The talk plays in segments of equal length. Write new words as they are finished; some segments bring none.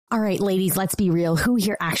All right, ladies, let's be real. Who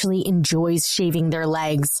here actually enjoys shaving their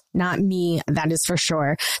legs? Not me, that is for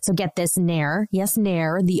sure. So get this, Nair. Yes,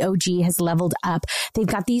 Nair, the OG, has leveled up. They've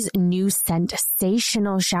got these new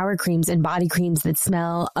sensational shower creams and body creams that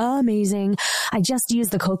smell amazing. I just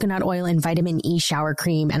used the coconut oil and vitamin E shower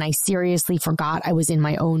cream, and I seriously forgot I was in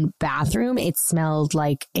my own bathroom. It smelled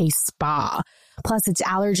like a spa. Plus, it's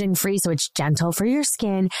allergen-free, so it's gentle for your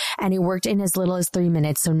skin, and it worked in as little as 3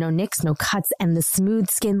 minutes, so no nicks, no cuts, and the smooth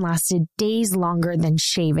skin lasted days longer than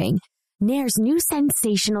shaving. Nair's new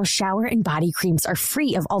sensational shower and body creams are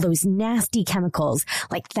free of all those nasty chemicals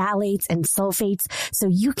like phthalates and sulfates, so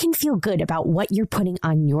you can feel good about what you're putting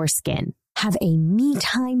on your skin. Have a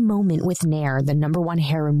me-time moment with Nair, the #1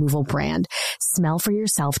 hair removal brand. Smell for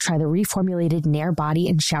yourself. Try the reformulated Nair body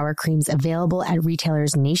and shower creams available at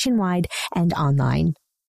retailers nationwide and online.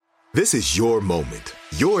 This is your moment,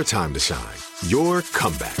 your time to shine, your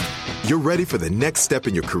comeback. You're ready for the next step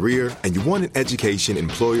in your career, and you want an education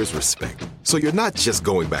employers respect. So you're not just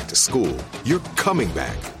going back to school, you're coming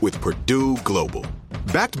back with Purdue Global.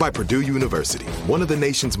 Backed by Purdue University, one of the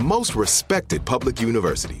nation's most respected public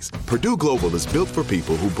universities, Purdue Global is built for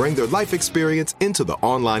people who bring their life experience into the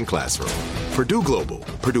online classroom. Purdue Global,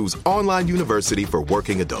 Purdue's online university for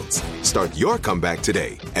working adults. Start your comeback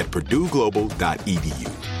today at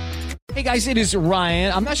purdueglobal.edu. Hey guys, it is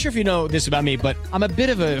Ryan. I'm not sure if you know this about me, but I'm a bit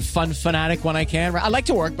of a fun fanatic when I can. I like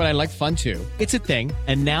to work, but I like fun too. It's a thing.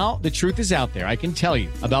 And now the truth is out there. I can tell you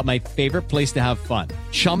about my favorite place to have fun.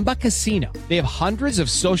 Chumba Casino. They have hundreds of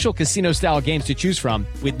social casino style games to choose from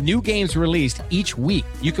with new games released each week.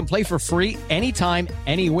 You can play for free anytime,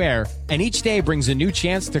 anywhere. And each day brings a new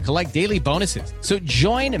chance to collect daily bonuses. So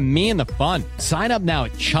join me in the fun. Sign up now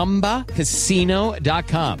at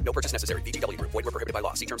ChumbaCasino.com. No purchase necessary. VGW. Void where prohibited by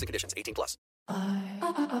law. See terms and conditions. 18+.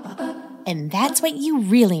 And that's what you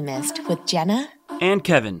really missed with Jenna and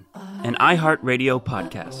Kevin, an iHeartRadio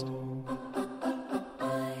podcast.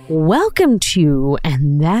 Welcome to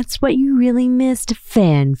And That's What You Really Missed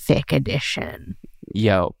Fanfic Edition.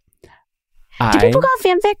 Yo. Do people call it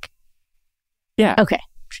fanfic? Yeah. Okay.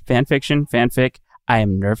 Fanfiction, fanfic. I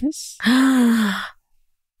am nervous.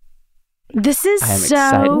 This is so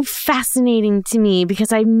excited. fascinating to me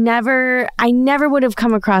because I never would have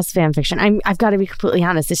come across fanfiction. I've got to be completely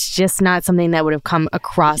honest. It's just not something that would have come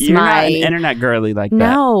across You're not an internet girly like that.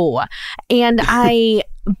 No. And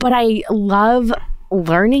but I love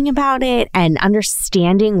learning about it and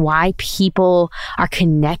understanding why people are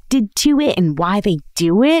connected to it and why they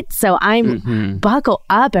do it. So buckle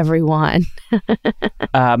up, everyone.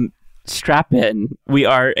 Strap in. We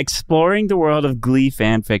are exploring the world of Glee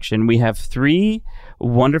fan fiction. We have 3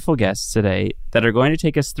 wonderful guests today that are going to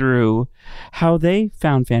take us through how they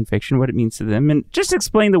found fan fiction, what it means to them, and just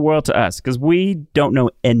explain the world to us because we don't know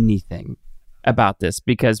anything about this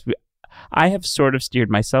because I have sort of steered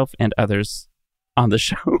myself and others on the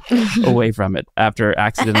show away from it after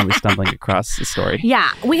accidentally stumbling across the story. Yeah,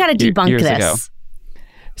 we got to debunk years this. Ago.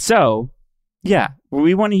 So, yeah,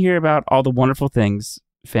 we want to hear about all the wonderful things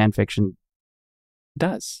fan fiction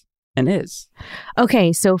does and is.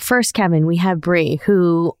 Okay, so first, Kevin, we have Bree,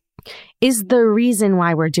 who is the reason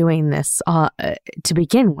why we're doing this to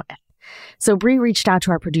begin with. So Bree reached out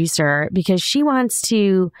to our producer because she wants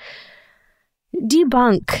to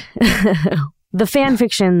debunk the fan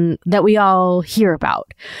fiction that we all hear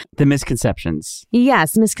about. The misconceptions.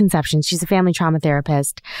 Yes, misconceptions. She's a family trauma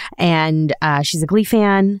therapist, and she's a Glee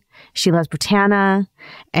fan. She loves Britannia,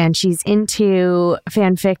 and she's into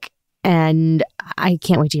fanfic, and I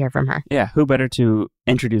can't wait to hear from her. Yeah, who better to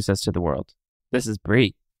introduce us to the world? This is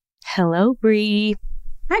Bree. Hello, Bree.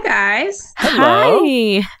 Hi, guys. Hello.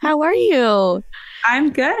 Hi. How are you?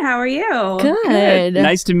 I'm good. How are you? Good.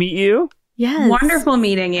 Nice to meet you. Yes. Wonderful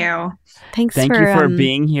meeting you. Thank you for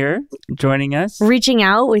being here, joining us. Reaching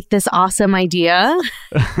out with this awesome idea.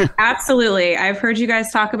 Absolutely. I've heard you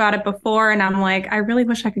guys talk about it before, and I'm like, I really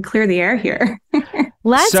wish I could clear the air here.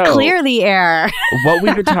 Let's clear the air. What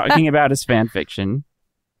we've been talking about is fan fiction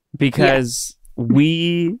because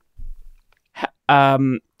we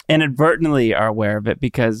inadvertently are aware of it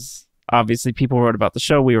because obviously people wrote about the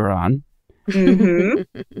show we were on.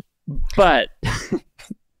 Mm-hmm. But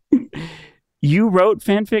you wrote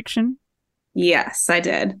fan fiction? Yes, I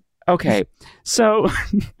did. Okay. So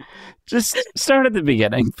just start at the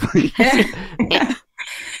beginning, please.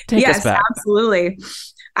 Take us back. Absolutely.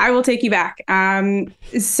 I will take you back.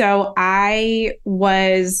 So I'm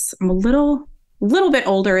a little bit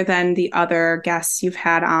older than the other guests you've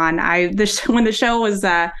had on. When the show was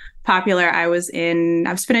popular, I was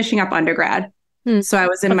finishing up undergrad. So I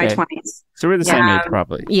was in my 20s. So we're the same age,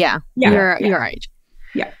 probably. Yeah. Your age.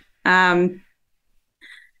 Yeah.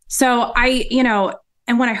 So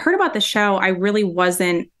and when I heard about the show, I really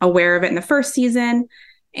wasn't aware of it in the first season.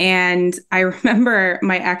 And I remember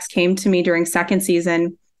my ex came to me during second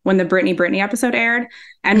season when the Britney episode aired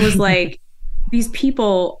and was like, these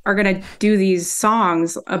people are going to do these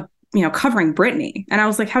songs, covering Britney. And I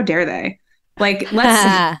was like, how dare they? Like,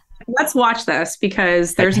 let's watch this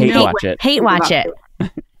because there's hate watch it.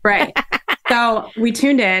 Right. So we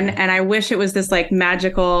tuned in and I wish it was this like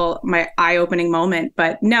magical, my eye-opening moment,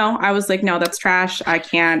 but no, I was like, no, that's trash. I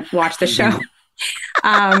can't watch the show.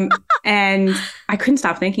 And I couldn't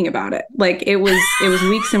stop thinking about it. Like it was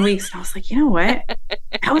weeks and weeks. And I was like, you know what?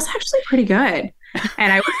 That was actually pretty good.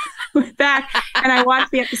 And I went back and I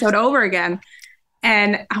watched the episode over again.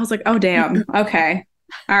 And I was like, oh, damn. Okay.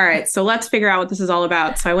 All right. So let's figure out what this is all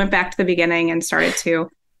about. So I went back to the beginning and started to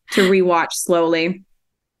rewatch slowly.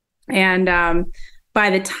 And by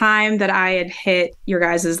the time that I had hit your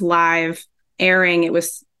guys' live airing, it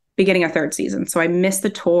was beginning of third season. So I missed the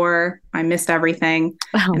tour. I missed everything.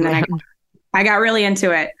 And then I got really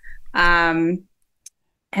into it. And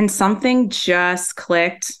something just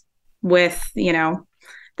clicked with,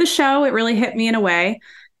 the show. It really hit me in a way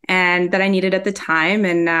and that I needed at the time.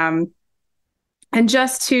 And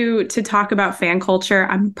just to talk about fan culture,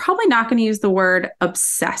 I'm probably not going to use the word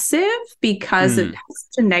obsessive because it has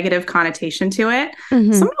such a negative connotation to it.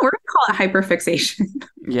 Mm-hmm. So we're going to call it hyperfixation.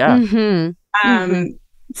 Yeah. Mm-hmm.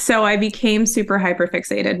 So I became super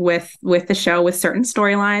hyperfixated with the show, with certain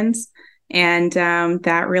storylines. And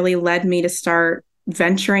that really led me to start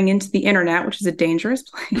venturing into the internet, which is a dangerous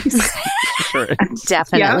place. Sure.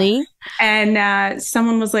 Definitely. Yeah. And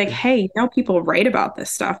someone was like, hey, people write about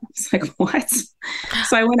this stuff. I was like, what?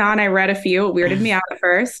 So I went on, I read a few. It weirded me out at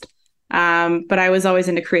first. But I was always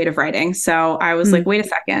into creative writing. So I was like, wait a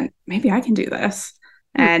second, maybe I can do this.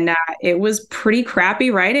 And it was pretty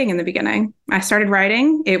crappy writing in the beginning. I started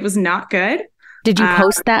writing. It was not good. Did you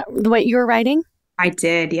post what you were writing? I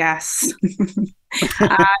did, yes.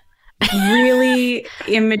 Really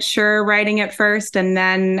immature writing at first. And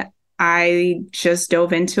then I just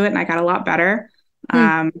dove into it and I got a lot better.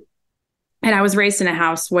 And I was raised in a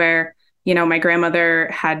house where, my grandmother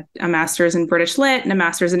had a master's in British Lit and a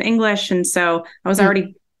master's in English. And so I was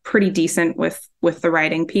already pretty decent with the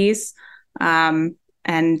writing piece. And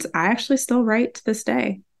I actually still write to this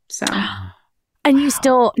day. So. And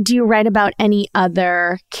do you write about any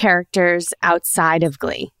other characters outside of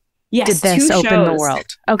Glee? Yes, did this open the world?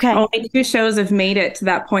 Okay. Only 2 shows have made it to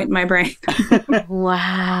that point in my brain.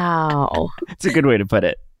 Wow. It's a good way to put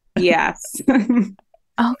it. Yes.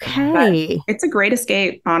 Okay. But it's a great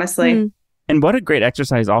escape, honestly. And what a great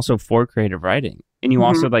exercise also for creative writing. And you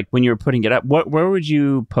also, like, when you were putting it up, where would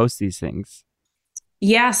you post these things?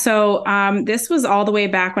 Yeah, so this was all the way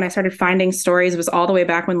back when I started finding stories. It was all the way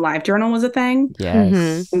back when LiveJournal was a thing.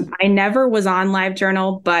 Yes. I never was on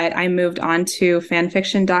LiveJournal, but I moved on to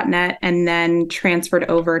fanfiction.net and then transferred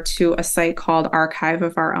over to a site called Archive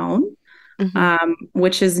of Our Own,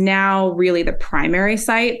 which is now really the primary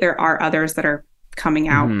site. There are others that are coming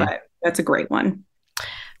out, but that's a great one.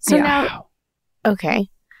 So now, okay.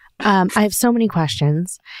 I have so many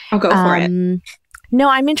questions. I'll go for it. No,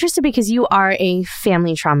 I'm interested because you are a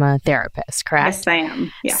family trauma therapist, correct? Yes, I am.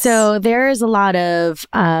 Yes. So there is a lot of,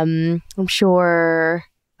 I'm sure,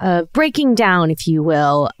 breaking down, if you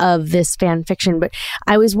will, of this fan fiction. But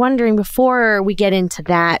I was wondering, before we get into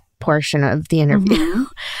that portion of the interview,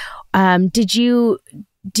 do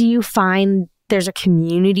you find there's a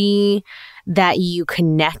community that you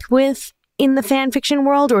connect with in the fan fiction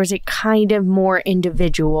world, or is it kind of more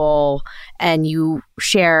individual and you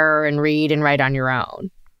share and read and write on your own?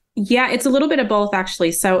 Yeah, it's a little bit of both,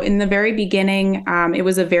 actually. So in the very beginning, it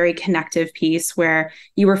was a very connective piece where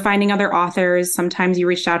you were finding other authors. Sometimes you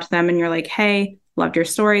reached out to them and you're like, hey, loved your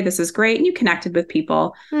story. This is great. And you connected with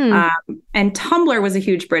people. And Tumblr was a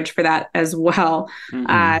huge bridge for that as well.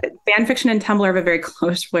 Fan fiction and Tumblr have a very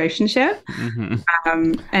close relationship.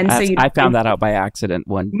 I found that out by accident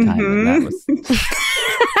one time. And that was...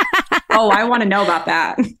 Oh, I want to know about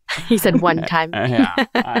that. He said one time. Yeah.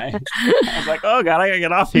 I was like, oh God, I gotta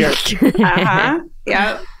get off here.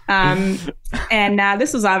 Yeah. And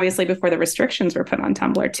this was obviously before the restrictions were put on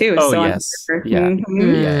Tumblr too. Oh, so yes.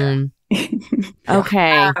 Yeah.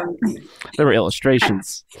 Okay. There were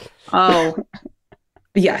illustrations. Oh,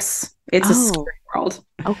 yes. It's a scary world.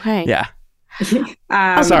 Okay. Yeah.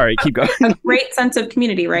 Sorry, keep going. A great sense of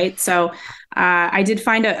community, right? So I did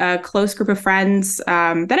find a close group of friends that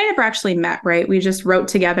I never actually met, right? We just wrote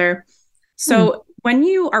together. So when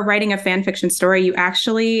you are writing a fan fiction story, you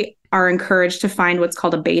actually are encouraged to find what's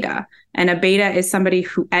called a beta. And a beta is somebody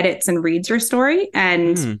who edits and reads your story.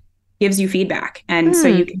 And gives you feedback. And so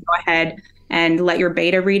you can go ahead and let your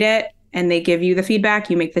beta read it, and they give you the feedback,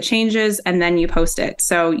 you make the changes, and then you post it.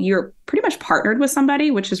 So you're pretty much partnered with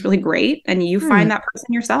somebody, which is really great. And you find that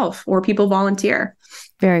person yourself, or people volunteer.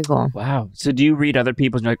 Very cool. Wow. So do you read other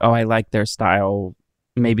people's and you're like, oh, I like their style.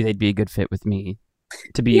 Maybe they'd be a good fit with me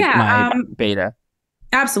to be my beta?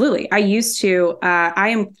 Absolutely. I used to. I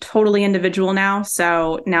am totally individual now.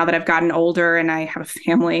 So now that I've gotten older and I have a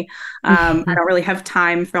family, I don't really have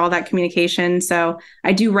time for all that communication. So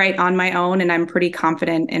I do write on my own, and I'm pretty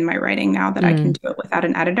confident in my writing now that I can do it without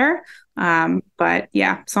an editor. But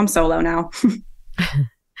yeah, so I'm solo now.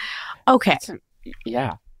 Okay.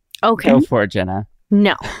 Yeah. Okay. Go for it, Jenna.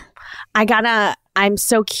 No. I'm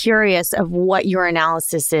so curious of what your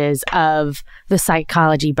analysis is of the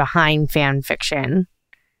psychology behind fan fiction.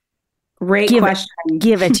 Great question.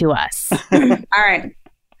 Give it to us. All right.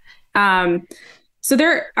 So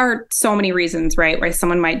there are so many reasons, right, why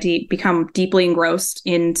someone might become deeply engrossed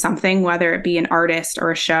in something, whether it be an artist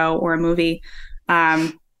or a show or a movie.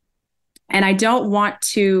 And I don't want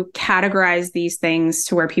to categorize these things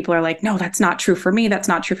to where people are like, no, that's not true for me. That's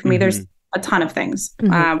not true for me. There's a ton of things. We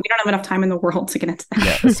don't have enough time in the world to get into that.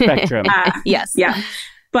 Yeah, the spectrum. Yes. Yeah.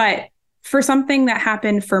 But for something that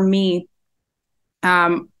happened for me,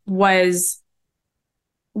 was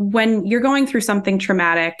when you're going through something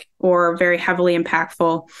traumatic or very heavily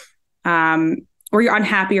impactful, or you're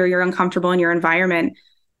unhappy or you're uncomfortable in your environment,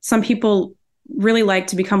 some people really like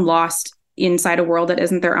to become lost inside a world that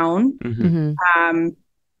isn't their own.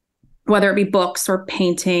 Whether it be books or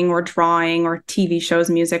painting or drawing or TV shows,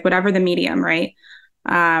 music, whatever the medium, right?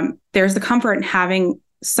 There's the comfort in having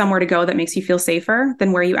somewhere to go that makes you feel safer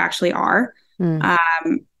than where you actually are.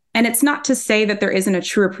 And it's not to say that there isn't a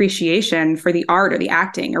true appreciation for the art or the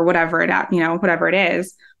acting or whatever it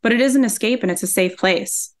is, but it is an escape and it's a safe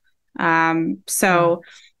place. So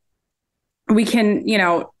we can,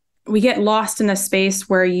 we get lost in a space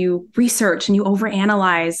where you research and you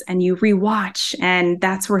overanalyze and you rewatch. And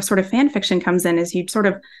that's where sort of fan fiction comes in, is you sort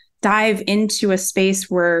of dive into a space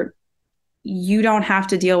where you don't have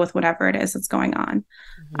to deal with whatever it is that's going on.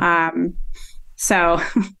 So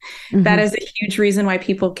that is a huge reason why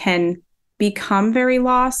people can become very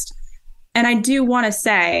lost. And I do want to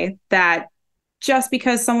say that just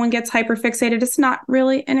because someone gets hyperfixated, it's not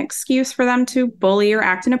really an excuse for them to bully or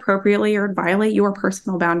act inappropriately or violate your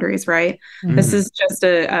personal boundaries, right? This is just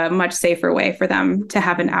a much safer way for them to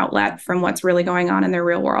have an outlet from what's really going on in their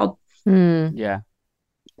real world. Yeah,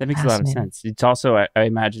 that makes a lot of sense. It's also, I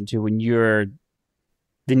imagine too, when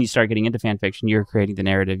then you start getting into fan fiction, you're creating the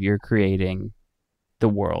narrative, you're creating the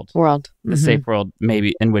world, the safe world,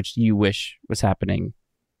 maybe in which you wish was happening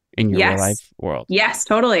in your real life world. Yes,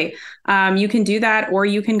 totally. You can do that, or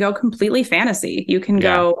you can go completely fantasy. You can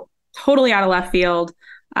go totally out of left field,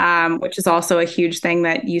 which is also a huge thing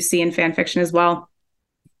that you see in fan fiction as well.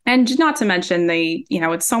 And not to mention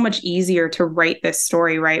it's so much easier to write this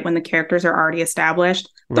story, right, when the characters are already established,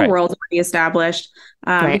 the world's already established,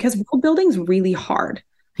 because world building's really hard.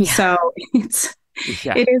 So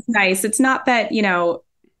it is nice. It's not that,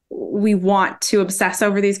 we want to obsess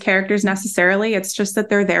over these characters necessarily. It's just that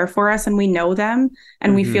they're there for us and we know them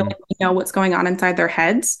and we feel like we know what's going on inside their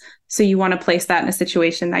heads. So you want to place that in a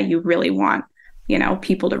situation that you really want,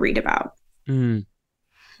 people to read about. Well,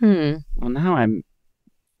 now I'm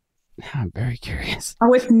very curious.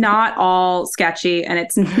 Oh, it's not all sketchy and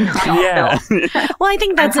it's not all Well, I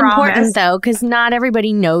think that's important though, because not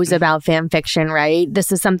everybody knows about fan fiction, right?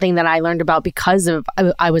 This is something that I learned about because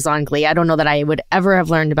I was on Glee. I don't know that I would ever have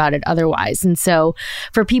learned about it otherwise. And so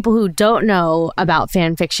for people who don't know about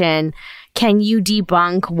fan fiction, can you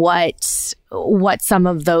debunk what some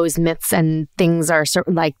of those myths and things are,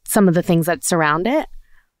 like some of the things that surround it?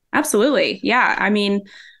 Absolutely. Yeah. I mean,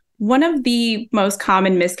 one of the most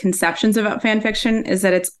common misconceptions about fan fiction is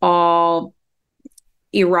that it's all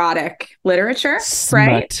erotic literature,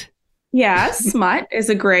 right? Yeah, smut is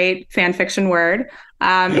a great fan fiction word.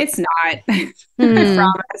 It's not, I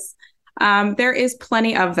promise. There is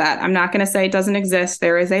plenty of that. I'm not going to say it doesn't exist.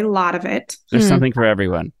 There is a lot of it. There's something for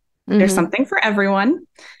everyone. There's something for everyone.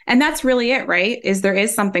 And that's really it, right? There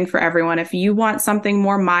is something for everyone. If you want something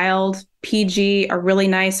more mild, PG, a really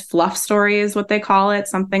nice fluff story is what they call it,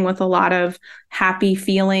 something with a lot of happy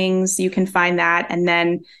feelings, you can find that. And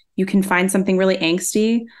then you can find something really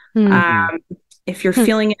angsty. If you're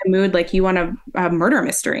feeling in a mood like you want a murder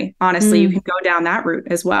mystery, honestly, you can go down that route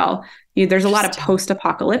as well. There's a lot of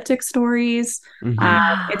post-apocalyptic stories.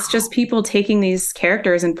 It's just people taking these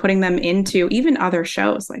characters and putting them into even other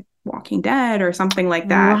shows like Walking Dead or something like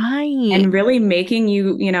that. Right. And really making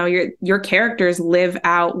your characters live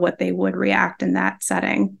out what they would react in that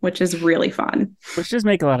setting, which is really fun. Which does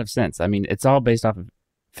make a lot of sense. I mean, it's all based off of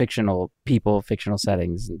fictional people, fictional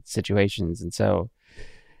settings and situations. And so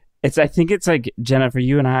I think it's like, Jenna, for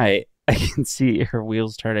you and I can see her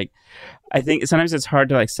wheels turning. I think sometimes it's hard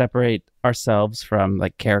to like separate ourselves from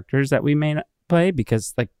like characters that we may not play,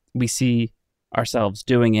 because like we see ourselves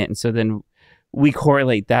doing it. And so then we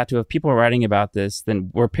correlate that to, if people are writing about this, then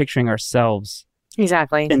we're picturing ourselves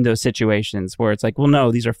exactly in those situations where it's like, well, no,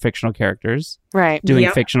 these are fictional characters right doing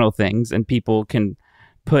Yep. fictional things, and people can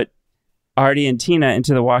put Artie and Tina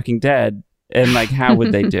into The Walking Dead, and like, how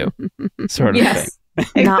would they do? Sort of Yes,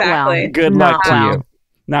 thing. Not well. exactly. Good Not luck to well. you.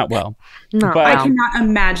 Not well. Not But- I well. cannot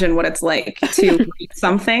imagine what it's like to read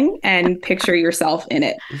something and picture yourself in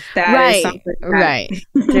it. That is right something that, right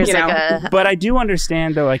there's you like know. a But I do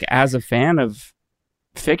understand, though, like, as a fan of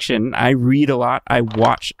fiction, I read a lot, I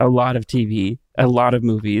watch a lot of TV, a lot of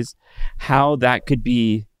movies, how that could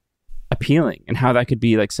be appealing and how that could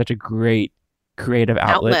be like such a great creative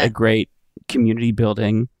outlet. A great community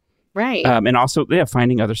building. right And also,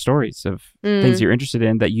 finding other stories of things you're interested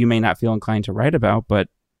in that you may not feel inclined to write about, but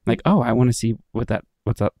like, oh, I want to see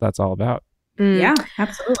that's all about. Yeah,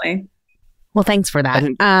 absolutely. Well, thanks for that.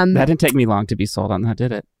 That didn't take me long to be sold on that,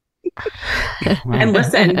 did it? Wow. And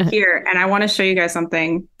listen here, and I want to show you guys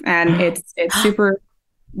something, and it's super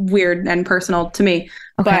weird and personal to me.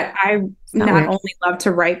 Okay. But I not weird. only love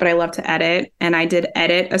to write, but I love to edit. And I did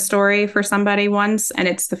edit a story for somebody once, and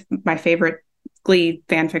it's my favorite Glee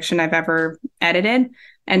fan fiction I've ever edited.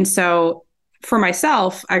 And so for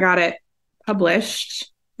myself, I got it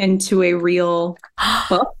published into a real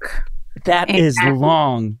book. That is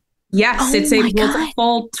long. Yes, Oh it's my a God.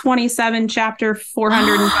 full 27 chapter,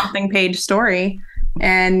 400 and something page story.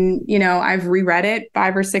 And, I've reread it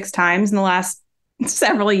 5 or 6 times in the last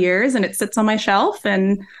several years, and it sits on my shelf,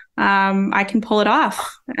 and I can pull it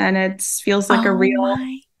off. And it feels like a real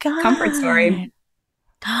comfort story.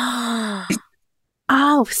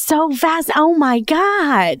 Oh, so fast. Oh my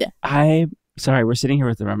God. Sorry, we're sitting here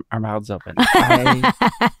with our mouths open.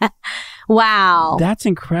 Wow. That's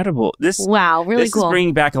incredible. Wow, really this cool. is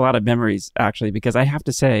bringing back a lot of memories, actually, because I have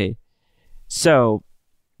to say, so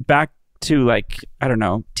back to like, I don't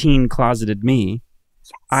know, teen closeted me,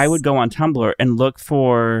 I would go on Tumblr and look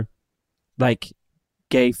for like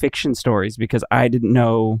gay fiction stories because I didn't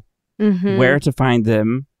know Mhm. where to find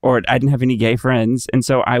them, or I didn't have any gay friends. And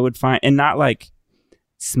so I would find, and not like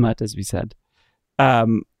smut, as we said.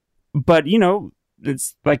 But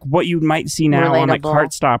it's like what you might see now on like Relatable.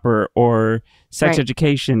 Heartstopper or Sex Right.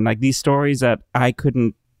 Education, like these stories that I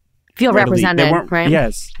couldn't Feel readily- they represented, weren't- right?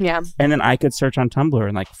 Yes. Yeah. And then I could search on Tumblr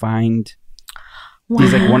and like find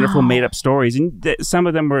these like wonderful made up stories. And some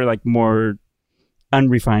of them were like more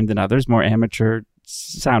unrefined than others, more amateur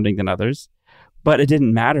sounding than others. But it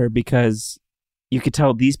didn't matter because you could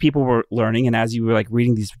tell these people were learning. And as you were like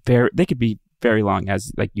reading these they could be very long,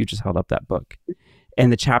 as like you just held up that book. And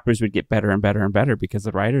the chapters would get better and better and better because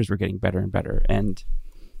the writers were getting better and better. And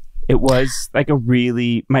it was like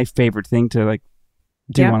my favorite thing to like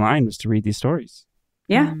do Yeah. online was to read these stories.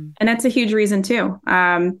 Yeah. And that's a huge reason too.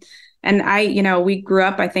 And we grew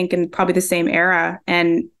up, I think, in probably the same era.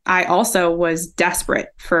 And I also was desperate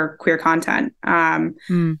for queer content. And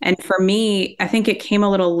for me, I think it came a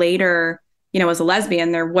little later, as a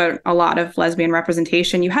lesbian, there was a lot of lesbian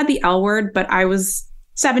representation. You had the L word, but I was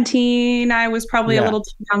 17. I was probably a little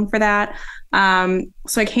too young for that.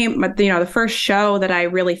 So I came, the first show that I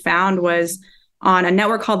really found was on a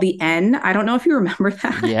network called The N. I don't know if you remember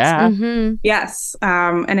that. Yeah. Mm-hmm. Yes.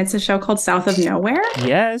 And it's a show called South of Nowhere.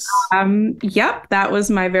 Yes. Yep. That was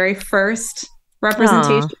my very first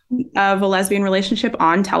representation of a lesbian relationship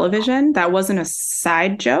on television. That wasn't a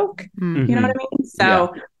side joke. Mm-hmm. You know what I mean?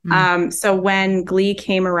 So, so when Glee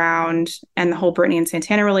came around and the whole Britney and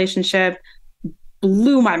Santana relationship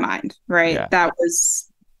blew my mind, right? Yeah. That was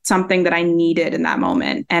something that I needed in that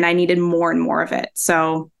moment, and I needed more and more of it.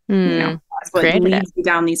 So, that's what Created leads me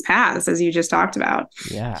down these paths, as you just talked about.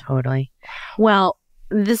 Yeah. Totally. Well,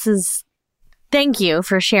 thank you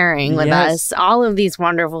for sharing with Yes. us all of these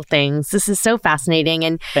wonderful things. This is so fascinating.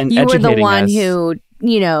 And And you were the educating one us. who,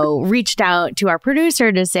 reached out to our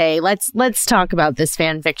producer to say, let's talk about this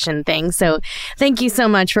fan fiction thing. So thank you so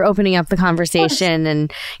much for opening up the conversation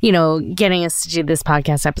and, getting us to do this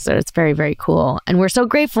podcast episode. It's very, very cool. And we're so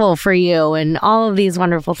grateful for you and all of these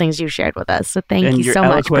wonderful things you shared with us. So thank And you your so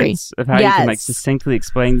much, Bree. eloquence of how you can like Yes. succinctly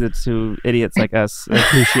explain it to idiots like us. I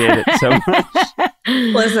appreciate it so much.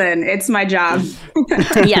 Listen, it's my job.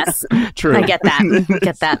 Yes. True. I get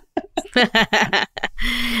that.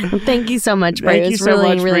 Thank you so much, Bri. Thank It you was so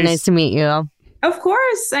really, much, really Bree. nice to meet you. Of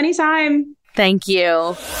course, anytime. Thank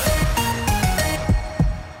you.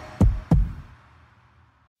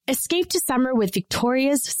 Escape to summer with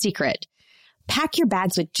Victoria's Secret. Pack your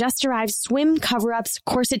bags with just arrived swim cover-ups,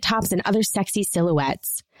 corset tops, and other sexy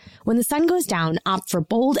silhouettes. When the sun goes down, opt for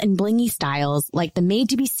bold and blingy styles like the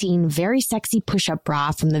made-to-be-seen Very Sexy push-up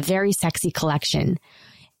bra from the Very Sexy collection.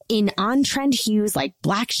 In on-trend hues like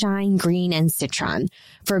black shine, green, and citron.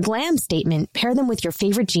 For a glam statement, pair them with your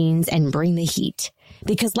favorite jeans and bring the heat.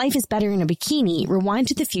 Because life is better in a bikini, rewind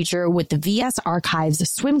to the future with the VS Archives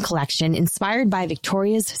swim collection inspired by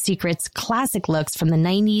Victoria's Secret's classic looks from the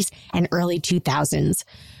 90s and early 2000s.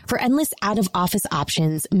 For endless out-of-office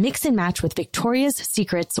options, mix and match with Victoria's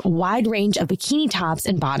Secret's wide range of bikini tops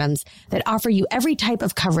and bottoms that offer you every type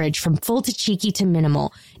of coverage from full to cheeky to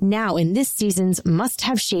minimal, now in this season's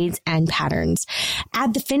must-have shades and patterns.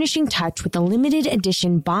 Add the finishing touch with the limited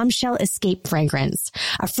edition Bombshell Escape fragrance,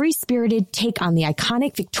 a free-spirited take on the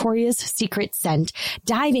iconic Victoria's Secret scent.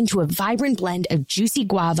 Dive into a vibrant blend of juicy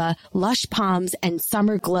guava, lush palms, and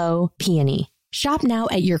summer glow peony. Shop now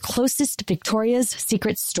at your closest Victoria's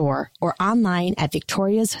Secret store or online at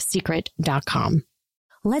victoriassecret.com.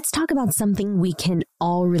 Let's talk about something we can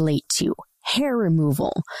all relate to. Hair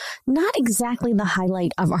removal. Not exactly the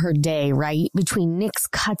highlight of our day, right? Between nicks,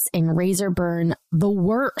 cuts, and razor burn, the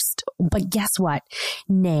worst. But guess what?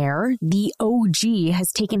 Nair, the OG,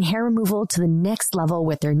 has taken hair removal to the next level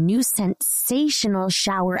with their new sensational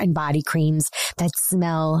shower and body creams that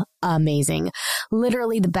smell amazing.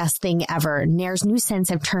 Literally the best thing ever. Nair's new scents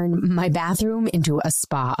have turned my bathroom into a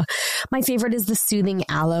spa. My favorite is the soothing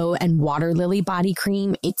aloe and water lily body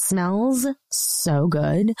cream. It smells so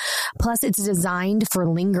good. Plus, it's designed for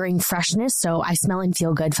lingering freshness, so I smell and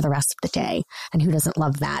feel good for the rest of the day. And who doesn't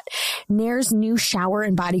love that? Nair's new shower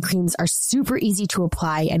and body creams are super easy to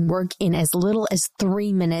apply and work in as little as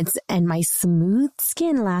 3 minutes, and my smooth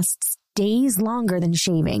skin lasts days longer than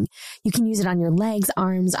shaving. You can use it on your legs,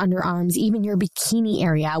 arms, underarms, even your bikini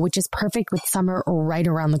area, which is perfect with summer right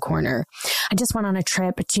around the corner. I just went on a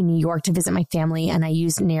trip to New York to visit my family, and I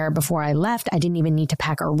used Nair before I left. I didn't even need to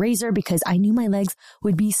pack a razor because I knew my legs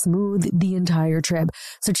would be smooth the entire trip.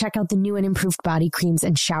 So check out the new and improved body creams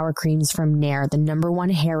and shower creams from Nair, the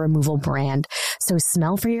 #1 hair removal brand. So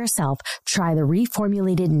smell for yourself. Try the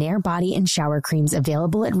reformulated Nair body and shower creams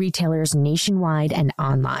available at retailers nationwide and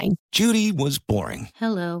online. Judy was boring.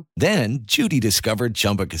 Hello. Then Judy discovered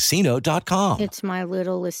ChumbaCasino.com. It's my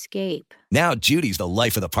little escape. Now Judy's the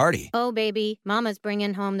life of the party. Oh, baby, mama's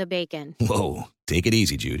bringing home the bacon. Whoa, take it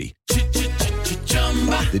easy, Judy.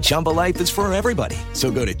 The Chumba life is for everybody. So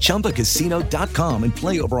go to ChumbaCasino.com and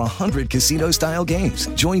play over 100 casino-style games.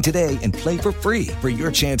 Join today and play for free for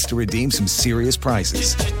your chance to redeem some serious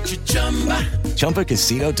prizes.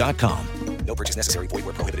 ChumbaCasino.com. No purchase necessary. Void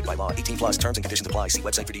where prohibited by law. 18 plus terms and conditions apply. See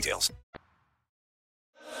website for details.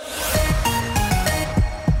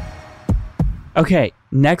 Okay,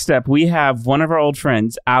 next up, we have one of our old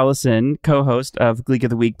friends, Allison, co-host of Gleek of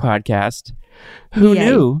the Week podcast. Who Yay.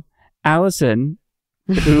 knew Allison,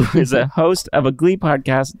 who is a host of a Glee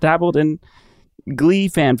podcast, dabbled in Glee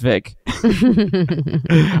fanfic.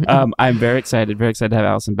 I'm very excited to have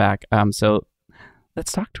Allison back. So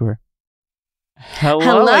let's talk to her.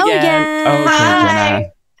 Hello again. Okay,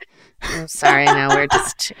 Jenna. I'm sorry, now we're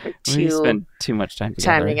just We spent too much time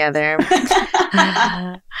together.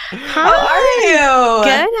 Hi. How are you?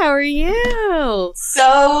 Good. How are you?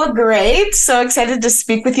 So great. So excited to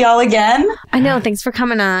speak with y'all again. I know. Thanks for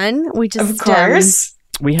coming on. We just Of course.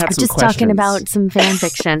 We have some just questions. talking about some fan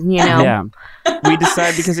fiction, you know. Yeah. We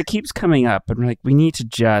decided because it keeps coming up, and we're like, we need to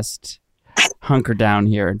just hunker down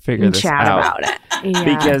here and figure And this chat out. about it. Yeah.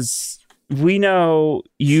 Because we know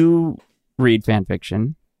you read fan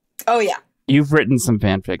fiction. Oh, yeah. You've written some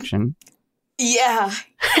fan fiction. Yeah.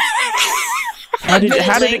 How did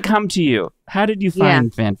it come to you? How did you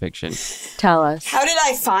find fan fiction? Tell us. How did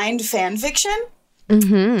I find fan fiction?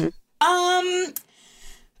 Mm-hmm.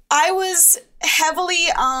 I was heavily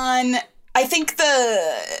on, I think,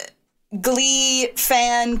 the Glee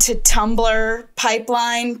fan to Tumblr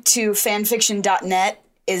pipeline to fanfiction.net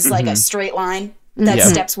is like a straight line. That's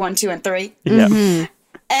steps 1, 2, and 3. Yeah. Mm-hmm.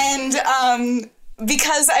 And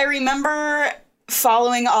because I remember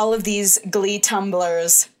following all of these Glee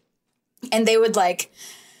Tumblrs, and they would like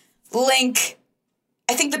link,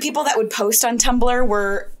 I think the people that would post on Tumblr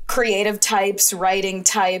were creative types, writing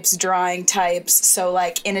types, drawing types. So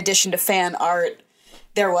like in addition to fan art,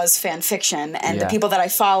 there was fan fiction. And the people that I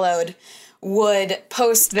followed would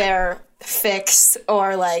post their fics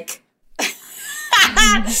or like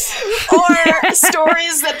or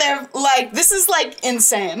stories that they're like, this is like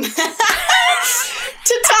insane.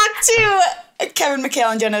 To talk to Kevin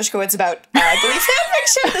McHale and Jen Ushkowitz about Glee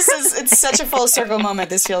fanfiction. It's such a full circle moment.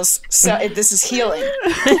 This feels this is healing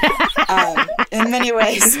in many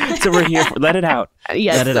ways. So we're here. Let it out.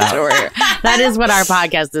 Yes, Let it out. sure. That is what our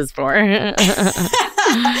podcast is for.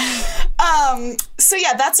 So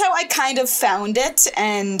yeah, that's how I kind of found it.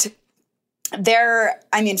 And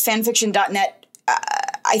fanfiction.net,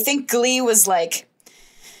 I think Glee was like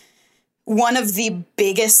one of the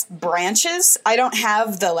biggest branches. I don't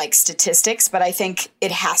have the like statistics, but I think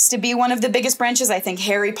it has to be one of the biggest branches. I think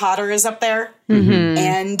Harry Potter is up there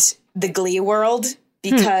and the Glee world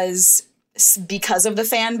because of the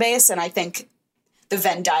fan base. And I think the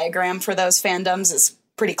Venn diagram for those fandoms is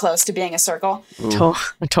pretty close to being a circle.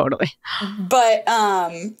 Totally. But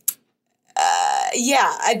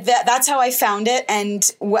that's how I found it, and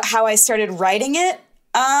how I started writing it.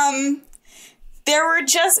 There were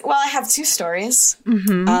I have two stories.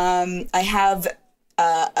 I have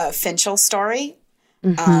a Finchel story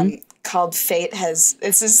called Fate Has...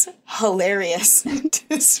 This is hilarious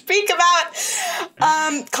to speak about.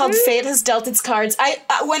 Called Fate Has Dealt Its Cards.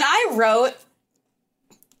 When I wrote,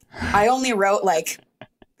 I only wrote like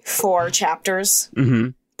 4 chapters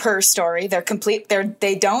per story. They're complete.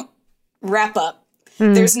 They don't wrap up.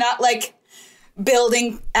 There's not like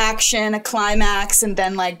building action, a climax, and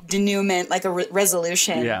then like denouement, like a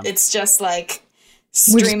resolution. Yeah. It's just like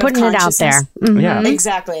stream of consciousness. We're just putting it out there. Yeah,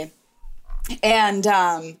 exactly. And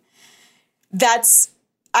I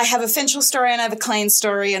have a Finchel story and I have a Klain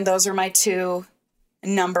story, and those are my 2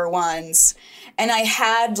 number ones. And I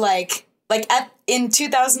had in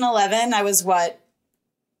 2011, I was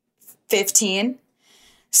 15.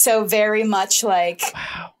 So very much like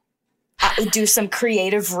I would do some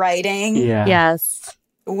creative writing. Yeah. Yes.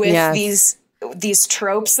 With these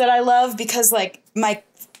tropes that I love, because like my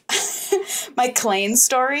Klain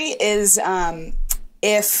story is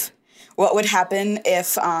what would happen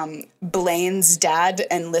if Blaine's dad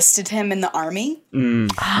enlisted him in the army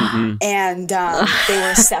and they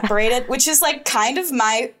were separated, which is like kind of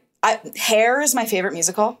Hair is my favorite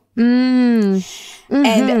musical. And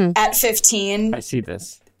at 15, I see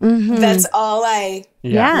this. That's all I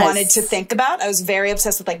wanted to think about. I was very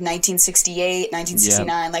obsessed with like 1968,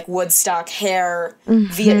 1969, like Woodstock, Hair,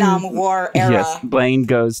 Vietnam War era. Yes, Blaine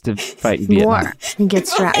goes to fight in Vietnam. War. He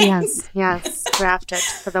gets drafted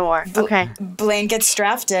for the war. Okay. Blaine gets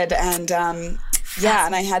drafted, and and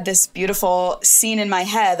I had this beautiful scene in my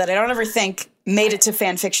head that I don't ever think made it to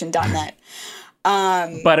fanfiction.net.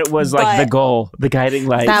 But it was like the goal, the guiding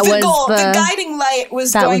light. The guiding light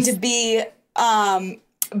was going to be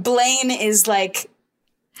Blaine is like,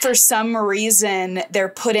 for some reason, they're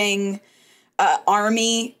putting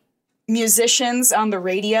army musicians on the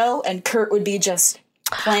radio, and Kurt would be just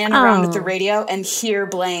playing around with the radio and hear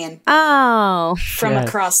Blaine from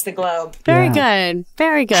across the globe. Very good.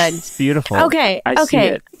 Very good. It's beautiful. Okay. I see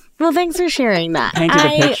it. Well, thanks for sharing that. Painted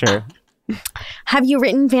a picture. Have you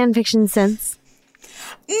written fan fiction since?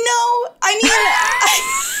 No, I mean...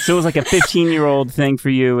 So it was like a 15-year-old thing for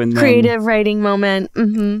you, and then... Creative writing moment.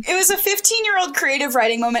 It was a 15-year-old creative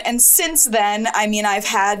writing moment, and since then, I mean, I've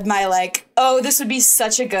had my like, this would be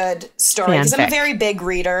such a good story, because I'm a very big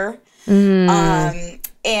reader, and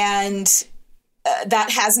that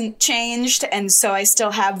hasn't changed, and so I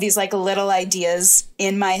still have these like little ideas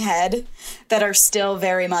in my head that are still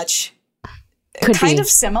very much kind of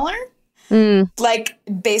similar. Like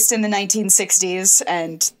based in the 1960s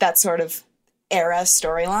and that sort of era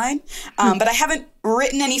storyline. But I haven't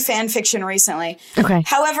written any fan fiction recently. Okay.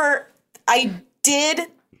 However, I did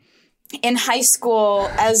in high school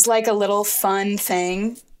as like a little fun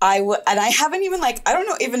thing. And I haven't even I don't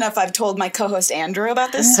know even if I've told my co-host Andrew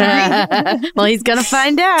about this story. Well, he's going to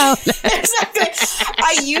find out. Exactly.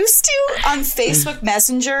 I used to on Facebook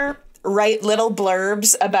Messenger write little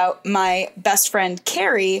blurbs about my best friend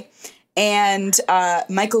Carrie and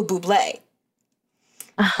Michael Bublé.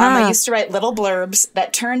 I used to write little blurbs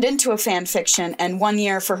that turned into a fan fiction, and one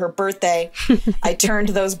year for her birthday, I turned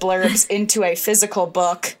those blurbs into a physical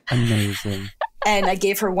book. Amazing. And I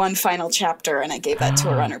gave her one final chapter, and I gave that to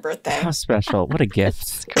her on her birthday. How special. What a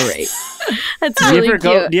gift. Great. That's really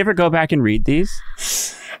cute. Do you ever go back and read these?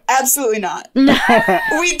 Absolutely not. We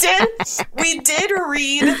did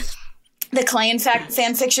read the Klain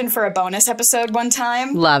fan fiction for a bonus episode one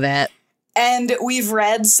time. Love it. And we've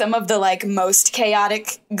read some of the like most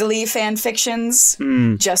chaotic Glee fan fictions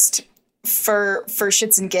just for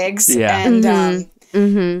shits and gigs. Yeah. And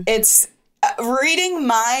it's reading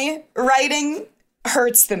my writing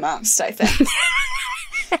hurts the most, I think.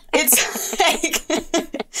 It's like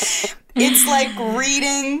like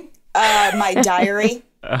reading my diary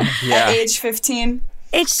at age 15.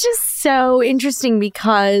 It's just so interesting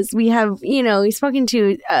because we have, we've spoken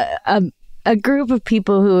to a group of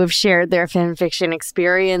people who have shared their fan fiction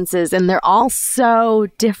experiences, and they're all so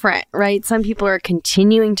different, right? Some people are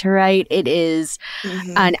continuing to write. It is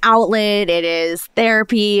an outlet. It is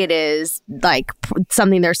therapy. It is like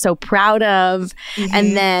something they're so proud of.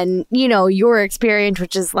 And then, your experience,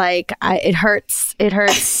 which is like, it hurts. It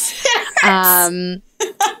hurts. But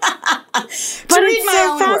it's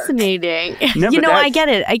so fascinating. No, I get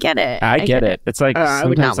it. I get it. It's like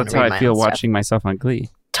sometimes that's how I feel watching myself on Glee.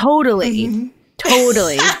 Totally.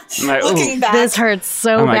 Totally. Like, Looking back, this hurts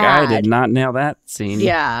so I'm like, bad. I did not nail that scene.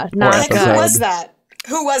 Yeah. Not like, good. who was that?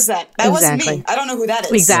 Who was that? That wasn't me. I don't know who that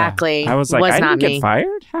is. Exactly. I was like, I not didn't me. get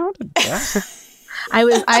fired? How did that? I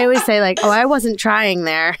always say like, I wasn't trying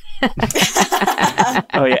there.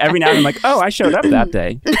 Oh yeah, every now and then I'm like, I showed up that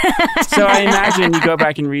day. So I imagine you go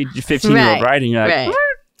back and read your 15-year-old writing, you're like, what?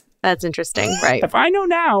 That's interesting, right? If I know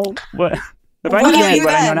now, what? If I What knew do you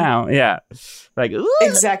what I know then? now, yeah. Like, ooh.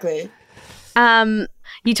 Exactly. You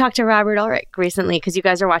talked to Robert Ulrich recently because you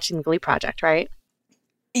guys are watching the Glee Project, right?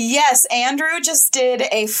 Yes, Andrew just did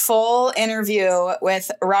a full interview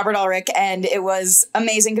with Robert Ulrich, and it was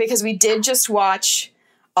amazing because we did just watch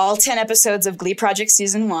all 10 episodes of Glee Project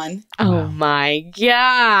Season 1. Oh my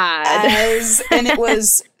God. And it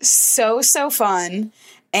was so fun.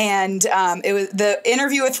 And it was the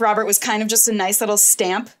interview with Robert was kind of just a nice little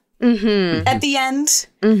stamp at the end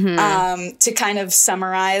to kind of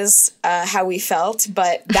summarize how we felt.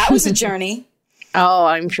 But that was a journey. Oh,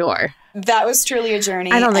 I'm sure. That was truly a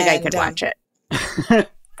journey. I don't think I could watch it.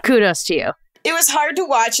 Kudos to you. It was hard to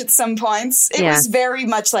watch at some points. It was very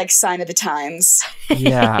much like Sign of the Times.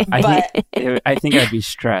 Yeah, I think I'd be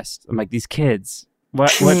stressed. I'm like, these kids.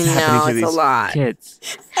 What's happening to these kids?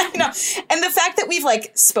 I know. And the fact that we've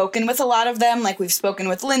like spoken with a lot of them, like we've spoken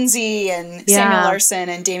with Lindsay and Samuel Larson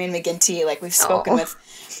and Damien McGinty, like we've spoken with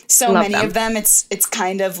so many of them. It's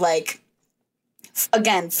kind of like,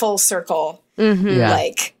 again, full circle.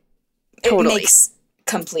 Like, it makes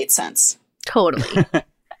complete sense. Totally.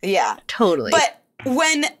 Yeah. Totally. But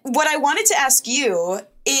what I wanted to ask you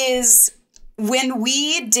is, when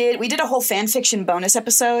we did a whole fan fiction bonus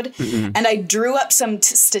episode, and I drew up some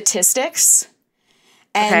statistics,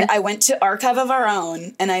 and I went to Archive of Our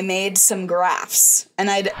Own, and I made some graphs.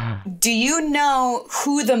 And do you know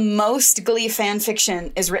who the most Glee fan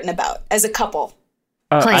fiction is written about as a couple?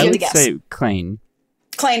 I would say Klain.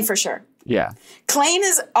 Klain for sure. Yeah. Klain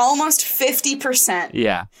is almost 50%.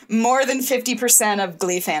 Yeah. More than 50% of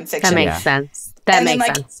Glee fan fiction. That makes sense. That makes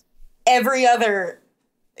sense. Every other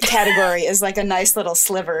category is like a nice little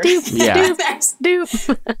sliver. Yeah.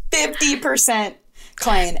 50%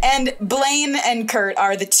 Klain. And Blaine and Kurt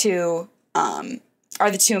are the two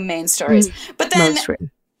main stories. But then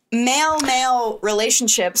male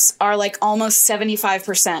relationships are like almost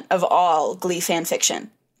 75% of all Glee fan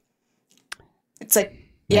fiction. It's like,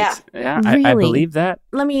 yeah. Yeah, really? I believe that.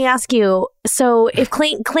 Let me ask you. So if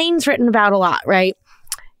Klain's written about a lot, right?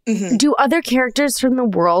 Do other characters from the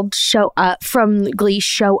world from Glee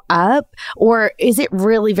show up? Or is it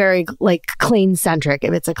really very like Klain-centric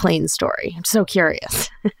if it's a Klain story? I'm so curious.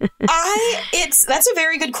 That's a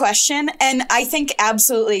very good question. And I think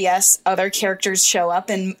absolutely yes, other characters show up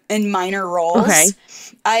in minor roles. Okay.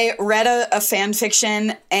 I read a fan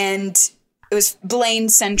fiction and it was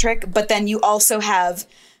Blaine-centric, but then you also have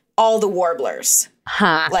all the Warblers.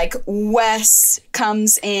 Like Wes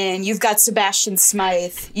comes in, you've got Sebastian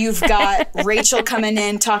Smythe, you've got Rachel coming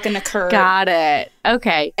in talking to Kurt. Got it.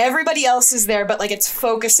 Okay. Everybody else is there, but like it's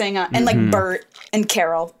focusing on, and like Bert and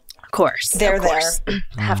Carol. Of course. They're there.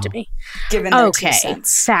 Have to be. Given their 2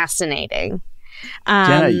 cents. Fascinating.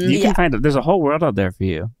 Jenna, you can find it. There's a whole world out there for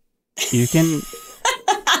you. You can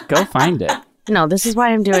go find it. No, this is why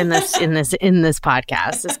I'm doing this in this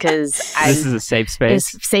podcast. Is because this is a safe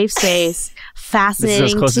space. It's safe space. Fascinating.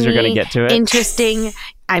 This is as close as you're going to get to it. Interesting.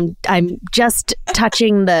 I'm just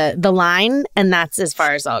touching the line, and that's as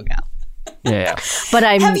far as I'll go. Yeah. But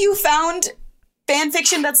have you found fan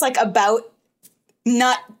fiction that's like about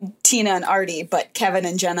not Tina and Artie, but Kevin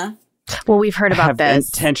and Jenna? Well, we've heard about this.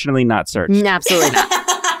 Intentionally not searched. Absolutely not.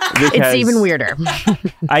 It's even weirder.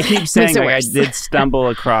 I keep saying like I did stumble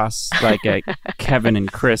across like a Kevin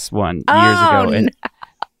and Chris one years ago, and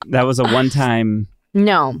that was a one-time.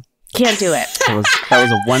 No, can't do it. That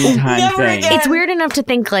was a one-time thing. Again. It's weird enough to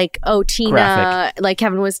think like, oh, Tina, Graphic. like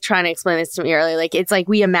Kevin was trying to explain this to me earlier. Like it's like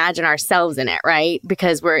we imagine ourselves in it, right?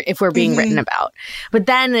 Because if we're being written about, but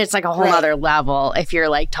then it's like a whole other level if you're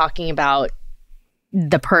like talking about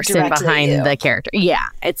the person Directly behind you. the character. Yeah,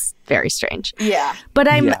 it's very strange. Yeah. But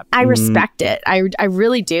I respect it. I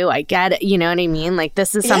really do. I get it. You know what I mean? Like,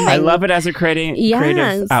 this is something. I love it as a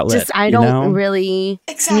creative outlet. Just I don't really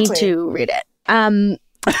need to read it.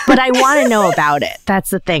 But I want to know about it.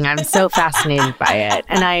 That's the thing. I'm so fascinated by it,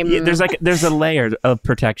 and there's a layer of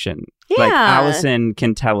protection. Yeah. Like Allison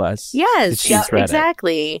can tell us. Yes, she's read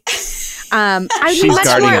exactly. I'd She's be much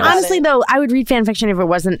guarding more it. honestly though. I would read fan fiction if it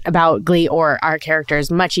wasn't about Glee or our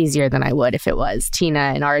characters much easier than I would if it was Tina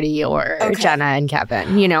and Artie or Jenna and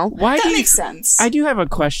Kevin. You know, That makes sense. I do have a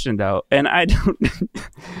question though, and I don't.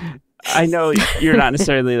 I know you're not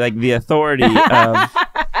necessarily like the authority of.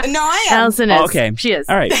 No, I am. Allison is. Okay, she is.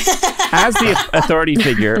 All right, as the authority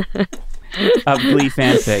figure of Glee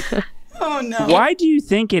fanfic. Oh no! Why do you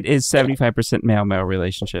think it is 75% male-male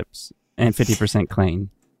relationships and 50% Klain?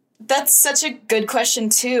 That's such a good question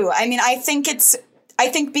too. I mean, I think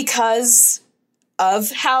because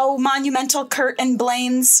of how monumental Kurt and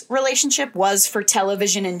Blaine's relationship was for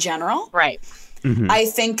television in general. Right. Mm-hmm. I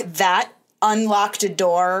think that unlocked a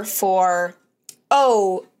door for,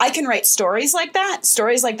 I can write stories like that.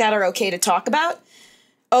 Stories like that are okay to talk about.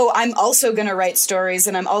 I'm also going to write stories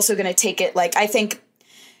and I'm also going to take it. Like, I think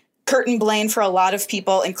Kurt and Blaine, for a lot of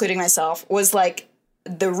people, including myself, was like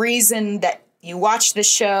the reason that you watched the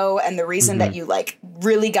show and the reason that you like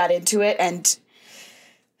really got into it. And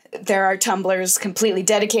there are Tumblrs completely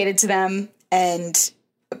dedicated to them, and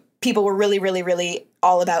people were really, really, really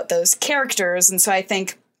all about those characters. And so I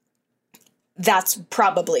think that's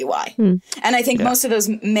probably why. And I think most of those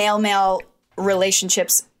male-male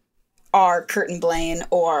relationships are Kurt and Blaine,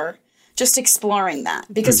 or just exploring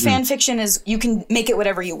that, because fan fiction is, you can make it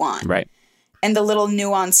whatever you want. Right. And the little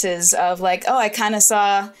nuances of like, I kind of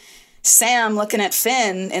saw Sam looking at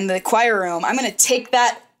Finn in the choir room. I'm going to take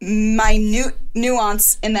that minute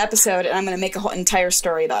nuance in the episode and I'm going to make a whole entire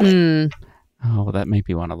story about it. Oh, that made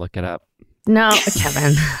me want to look it up. No,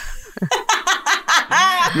 Kevin.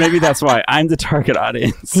 Maybe that's why I'm the target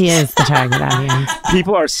audience. He is the target audience.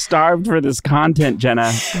 People are starved for this content,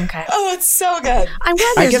 Jenna. Okay. Oh, it's so good. I'm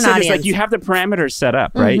glad I there's guess an it's audience. like you have the parameters set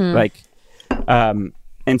up, right? Like,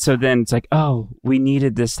 and so then it's like, we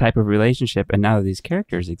needed this type of relationship, and now that these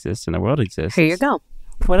characters exist and the world exists, Here you go.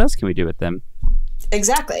 What else can we do with them?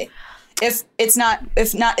 Exactly. If it's not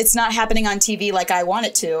happening on TV like I want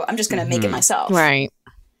it to, I'm just going to make it myself. Right.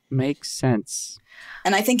 Makes sense.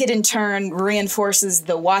 And I think it in turn reinforces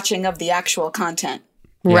the watching of the actual content.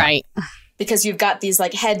 Right. Because you've got these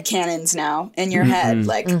like head canons now in your head.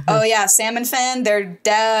 Like, oh yeah, Sam and Finn, they're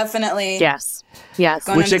definitely Yes.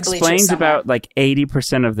 going Which under the bleachers explains somewhere. about like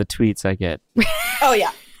 80% of the tweets I get. Oh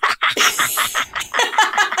yeah.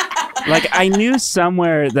 Like, I knew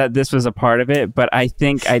somewhere that this was a part of it, but I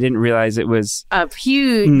think I didn't realize it was A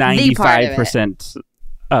huge 95%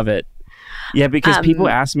 of it. Yeah, because people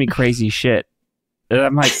ask me crazy shit. And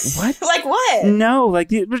I'm like, what? Like what? No,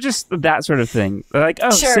 like, it was just that sort of thing. They're like,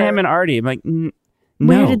 Sure. Sam and Artie. I'm like, no.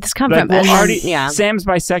 Where did this come Like, from? well, And then- Artie, yeah. Sam's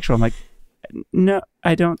bisexual. I'm like, no,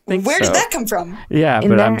 I don't think Where so. did that come from? Yeah, In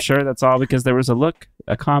but there- I'm sure that's all because there was a look,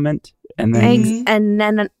 a comment, and then... And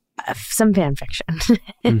then some fan fiction.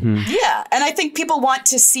 Mhm. Yeah. And I think people want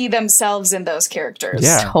to see themselves in those characters.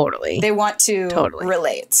 Yeah. Totally. They want to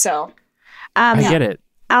relate. So I get it.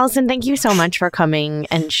 Allison, thank you so much for coming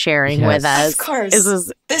and sharing Yes. with us. of course. This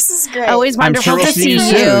is is great. always I'm wonderful sure we'll to see you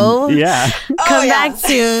see soon. you. Yeah. Come yeah. back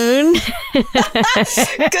soon. Good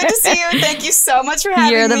to see you. Thank you so much for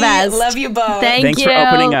having You're the me. best. Love you both. Thank Thanks you. for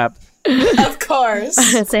opening up. Of course.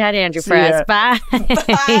 Say hi to Andrew for See us. ya. Bye.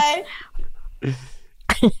 Bye.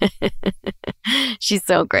 She's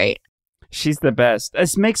so great. She's the best.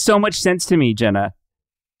 This makes so much sense to me, Jenna.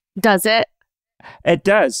 Does it? It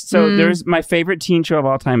does. So there's my favorite teen show of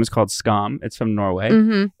all time is called Skam. It's from Norway,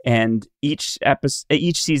 and each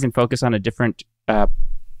season focus on a different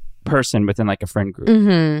person within like a friend group.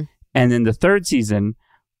 And then the third season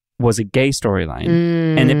was a gay storyline,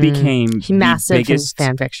 and it became massive the biggest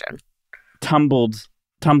fan fiction.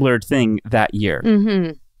 Tumblr thing that year.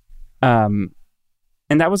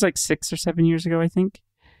 And that was like 6 or 7 years ago, I think.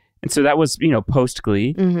 And so that was, post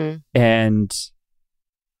Glee. And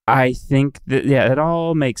I think that, it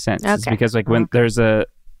all makes sense. It's because like when there's a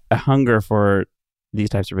hunger for these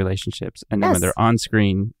types of relationships, and then when they're on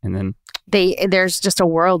screen, and then there's just a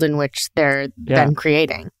world in which they're then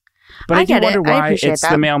creating. But I do get wonder it. I why appreciate it's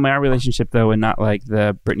that. the male-male relationship, though, and not like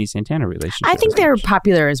the Britney Santana relationship. I think they're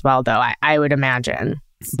popular as well, though, I would imagine.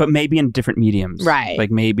 But maybe in different mediums. Right.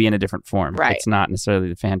 Like maybe in a different form. Right. It's not necessarily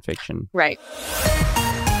the fan fiction. Right.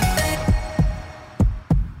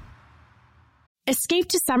 Escape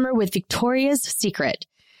to summer with Victoria's Secret.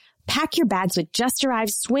 Pack your bags with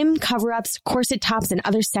just-arrived swim cover-ups, corset tops, and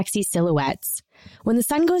other sexy silhouettes. When the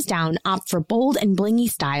sun goes down, opt for bold and blingy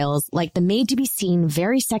styles like the made-to-be-seen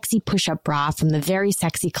Very Sexy push-up bra from the Very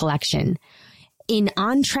Sexy collection, in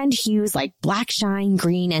on-trend hues like black shine,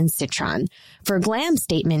 green, and citron. For a glam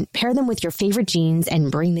statement, pair them with your favorite jeans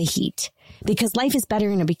and bring the heat. Because life is better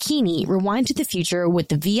in a bikini, rewind to the future with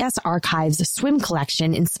the VS Archives swim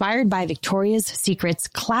collection inspired by Victoria's Secret's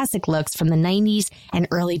classic looks from the 90s and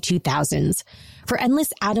early 2000s. For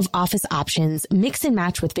endless out-of-office options, mix and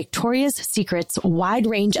match with Victoria's Secret's wide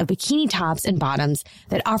range of bikini tops and bottoms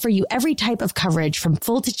that offer you every type of coverage from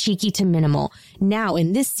full to cheeky to minimal, now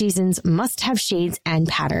in this season's must-have shades and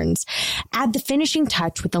patterns. Add the finishing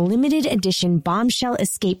touch with the limited edition Bombshell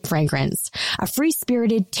Escape fragrance, a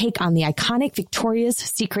free-spirited take on the iconic Victoria's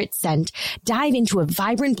Secret scent. Dive into a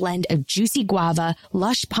vibrant blend of juicy guava,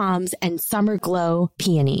 lush palms, and summer glow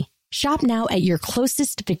peony. Shop now at your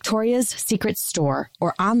closest Victoria's Secret store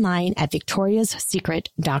or online at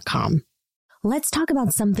victoriassecret.com. Let's talk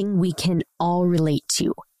about something we can all relate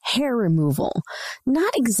to. Hair removal.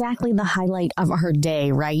 Not exactly the highlight of our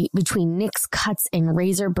day, right? Between nicks, cuts, and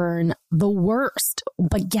razor burn, the worst.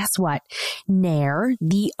 But guess what? Nair,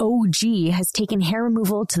 the OG, has taken hair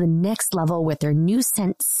removal to the next level with their new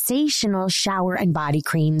sensational shower and body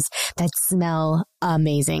creams that smell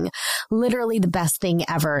amazing. Literally the best thing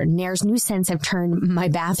ever. Nair's new scents have turned my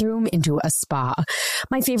bathroom into a spa.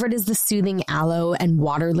 My favorite is the soothing aloe and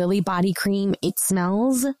water lily body cream. It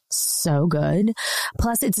smells so good.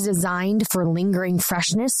 Plus, it's designed for lingering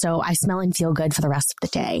freshness, so I smell and feel good for the rest of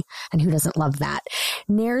the day. And who doesn't love that?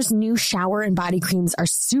 Nair's new shower and body creams are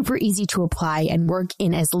super easy to apply and work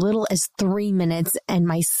in as little as 3 minutes, and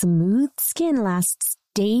my smooth skin lasts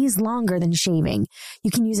days longer than shaving.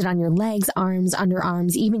 You can use it on your legs, arms,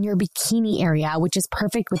 underarms, even your bikini area, which is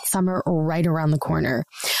perfect with summer right around the corner.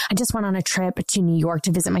 I just went on a trip to New York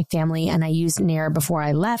to visit my family, and I used Nair before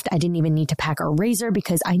I left. I didn't even need to pack a razor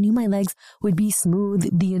because I knew my legs would be smooth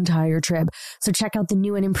the entire trip. So check out the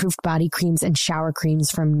new and improved body creams and shower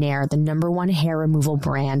creams from Nair, the #1 hair removal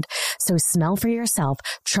brand. So smell for yourself.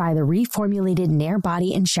 Try the reformulated Nair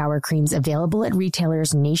body and shower creams available at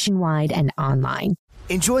retailers nationwide and online.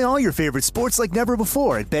 Enjoy all your favorite sports like never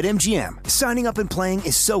before at BetMGM. Signing up and playing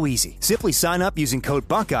is so easy. Simply sign up using code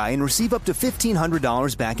Buckeye and receive up to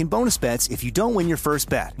 $1,500 back in bonus bets if you don't win your first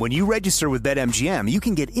bet. When you register with BetMGM, you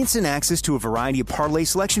can get instant access to a variety of parlay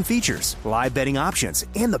selection features, live betting options,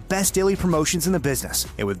 and the best daily promotions in the business.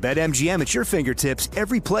 And with BetMGM at your fingertips,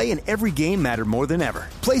 every play and every game matter more than ever.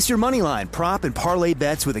 Place your moneyline, prop, and parlay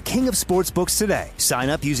bets with the king of sportsbooks today. Sign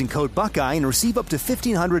up using code Buckeye and receive up to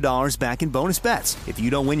 $1,500 back in bonus bets if you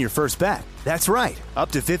don't win your first bet. That's right,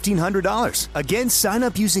 up to $1,500. Again, sign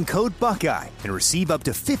up using code Buckeye and receive up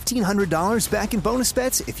to $1,500 back in bonus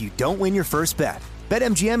bets if you don't win your first bet.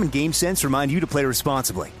 BetMGM and GameSense remind you to play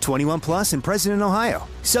responsibly. 21 plus and present in Ohio.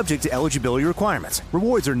 Subject to eligibility requirements.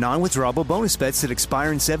 Rewards are non-withdrawable bonus bets that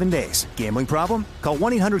expire in 7 days. Gambling problem? Call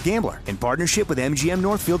 1-800-GAMBLER in partnership with MGM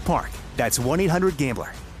Northfield Park. That's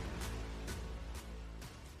 1-800-GAMBLER.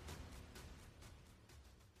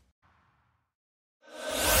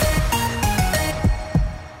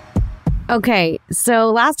 Okay, so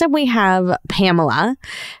last up we have Pamela.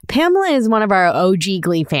 Pamela is one of our OG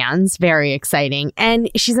Glee fans. Very exciting. And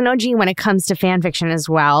she's an OG when it comes to fan fiction as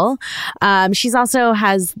well. She's also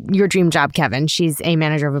has your dream job, Kevin. She's a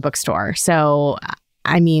manager of a bookstore. So,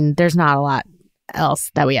 I mean, there's not a lot else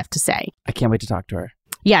that we have to say. I can't wait to talk to her.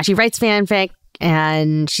 Yeah, she writes fanfic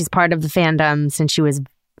and she's part of the fandom since she was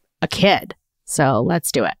a kid. So let's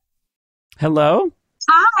do it. Hello?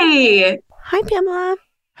 Hi. Hi, Pamela.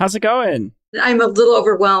 How's it going? I'm a little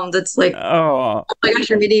overwhelmed. It's like, oh my gosh,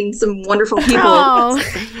 you're meeting some wonderful people. Well,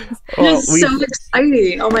 it's so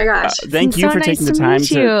exciting. Oh my gosh. Thank you for taking the time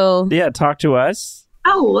to talk to us.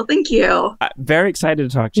 Oh, well, thank you. Very excited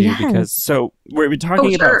to talk to you because we've been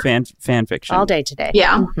talking about fan fiction all day today.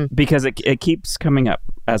 Yeah. Because it keeps coming up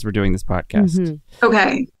as we're doing this podcast. Mm-hmm.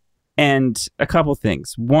 Okay. And a couple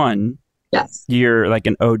things. One, yes, you're like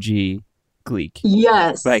an OG Gleek.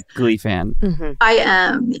 Yes. Like Glee fan. Mm-hmm. I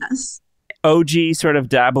am, yes. OG sort of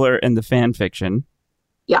dabbler in the fan fiction.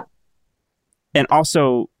 Yeah. And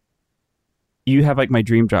also, you have like my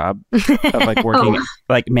dream job of like working,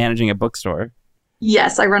 like managing a bookstore.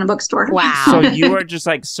 Yes, I run a bookstore. Wow. So you are just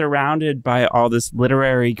like surrounded by all this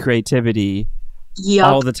literary creativity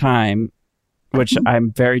all the time, which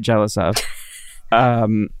I'm very jealous of. I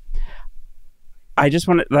just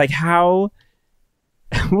want to, like, how...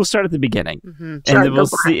 We'll start at the beginning, and then we'll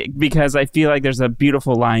see, because I feel like there's a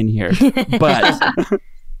beautiful line here. But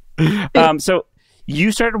so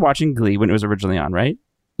you started watching Glee when it was originally on, right?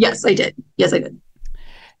 Yes, I did.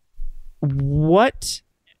 What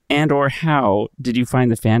and or how did you find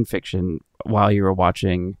the fan fiction while you were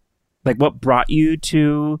watching? Like, what brought you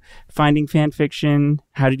to finding fan fiction?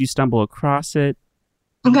 How did you stumble across it?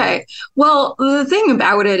 Okay. Well, the thing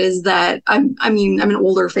about it is that I'm an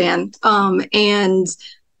older fan, and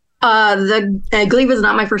the Glee was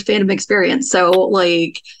not my first fandom experience. So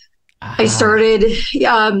like, I started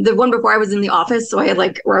the one before I was in The Office, so I had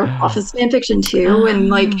like wrote Office fan fiction too, and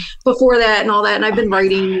like before that and all that, and I've been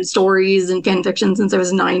writing stories and fan fiction since I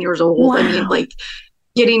was 9 years old. Wow. I mean, like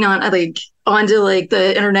getting on onto like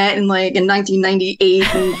the internet and like in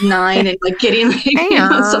 1998 and 9 and like getting like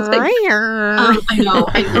stuff like I know.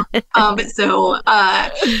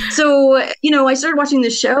 So I started watching the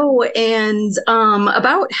show, and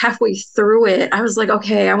about halfway through it, I was like,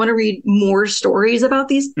 okay, I want to read more stories about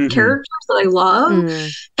these characters that I love.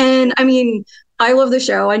 And I mean, I love the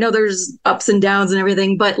show. I know there's ups and downs and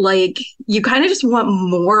everything, but like you kind of just want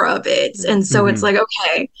more of it. And so it's like,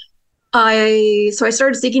 okay. I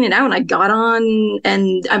started seeking it out, and I got on,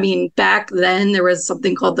 and I mean, back then there was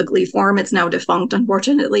something called the Glee Forum. It's now defunct,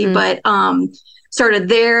 unfortunately, but started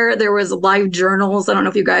there. There was live journals. I don't know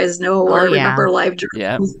if you guys know or remember live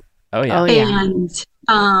journals. And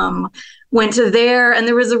went to there, and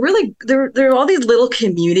there was there were all these little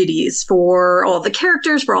communities for all the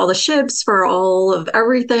characters, for all the ships, for all of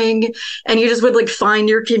everything, and you just would like find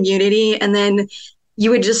your community, and then you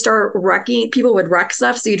would just start people would wreck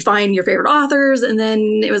stuff. So you'd find your favorite authors. And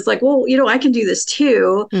then it was like, well, I can do this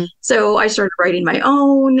too. So I started writing my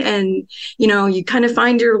own, and, you kind of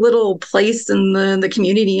find your little place in the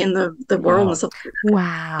community and the world and stuff.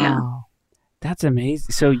 Wow. Yeah. That's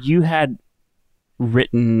amazing. So you had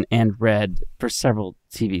written and read for several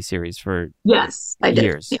TV series for years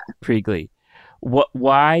pre-Glee.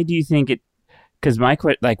 Why do you think it, because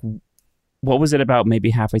what was it about maybe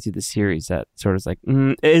halfway through the series that sort of like,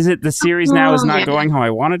 is it the series now is not going how I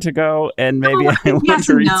want it to go? And maybe I want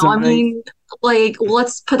to read something? I mean, like,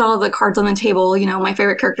 let's put all the cards on the table. My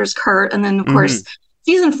favorite character is Kurt. And then, of course,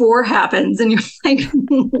 season 4 happens, and you're like,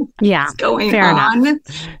 what's going on? Enough.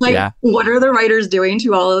 Like, what are the writers doing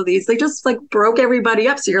to all of these? They just, like, broke everybody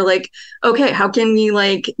up. So you're like, okay, how can we,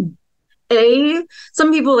 like, A,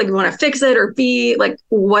 some people like want to fix it, or B, like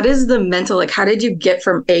what is the mental, like how did you get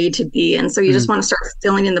from A to B? And so you just want to start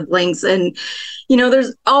filling in the blanks. And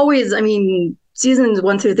there's always, I mean, seasons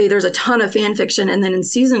 1 through 3, there's a ton of fan fiction, and then in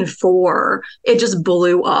season 4 it just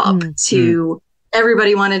blew up to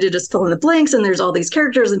everybody wanted to just fill in the blanks, and there's all these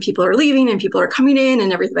characters, and people are leaving and people are coming in,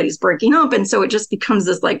 and everybody's breaking up, and so it just becomes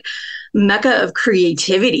this like mecca of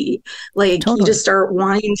creativity. Like you just start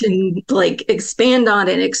wanting to like expand on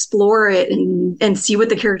it, explore it, and see what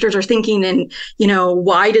the characters are thinking, and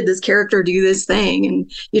why did this character do this thing,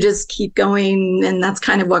 and you just keep going. And that's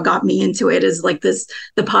kind of what got me into it, is like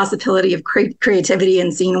the possibility of creativity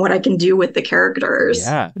and seeing what I can do with the characters.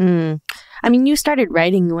 I mean, you started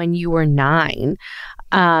writing when you were 9.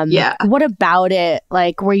 What about it?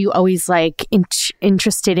 Like, were you always like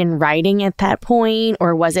interested in writing at that point,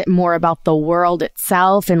 or was it more about the world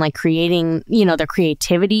itself and like creating, the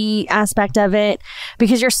creativity aspect of it?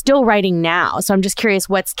 Because you're still writing now, so I'm just curious,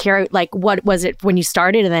 what was it when you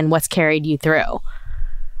started, and then what's carried you through?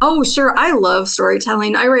 Oh, sure. I love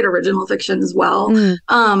storytelling. I write original fiction as well, and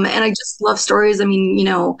I just love stories. I mean,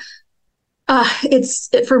 it's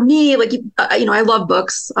for me, like, I love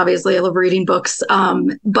books. Obviously, I love reading books.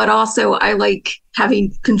 But also I like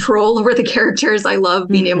having control over the characters. I love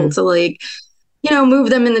being able to like, move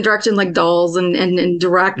them in the direction like dolls, and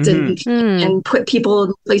direct and put people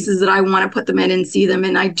in places that I want to put them in and see them.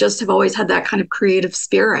 And I just have always had that kind of creative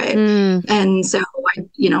spirit. And so,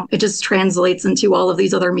 it just translates into all of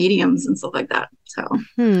these other mediums and stuff like that.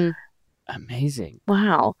 So amazing.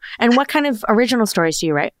 Wow. And what kind of original stories do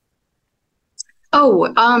you write? Oh,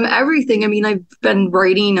 everything. I mean, I've been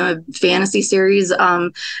writing a fantasy series,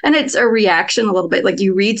 and it's a reaction a little bit. Like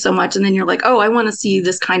you read so much, and then you're like, oh, I want to see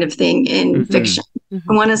this kind of thing in fiction.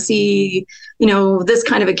 I want to see, this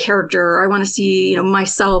kind of a character. I want to see,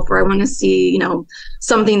 myself, or I want to see,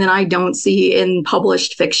 something that I don't see in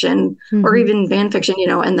published fiction or even fan fiction,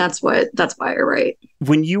 and that's why I write.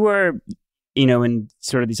 When you were, in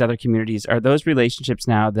sort of these other communities, are those relationships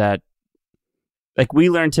now that, like we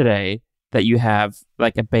learned today, that you have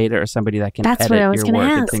like a beta or somebody that can edit your work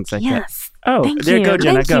and things like that? Oh, Thank there you go,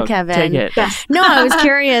 Jenna. Thank go. You, Kevin. Take it. Yes. No, I was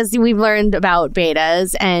curious. We've learned about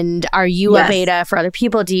betas, and are you a beta for other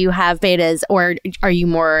people? Do you have betas, or are you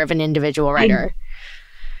more of an individual writer?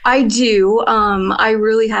 I do. I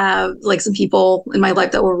really have like some people in my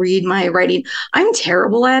life that will read my writing. I'm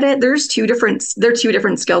terrible at it. There are two different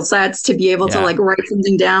skill sets to be able to like write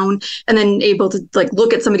something down and then able to like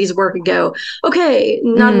look at somebody's work and go, okay,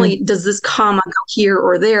 not only does this comma go here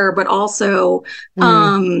or there, but also,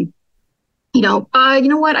 you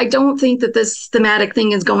know what? I don't think that this thematic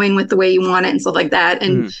thing is going with the way you want it and stuff like that.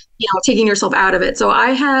 And, you know, taking yourself out of it. So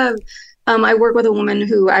I work with a woman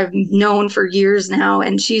who I've known for years now,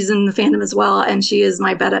 and she's in the fandom as well. And she is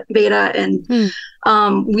my beta. And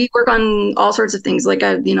we work on all sorts of things. Like,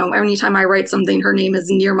 you know, anytime I write something, her name is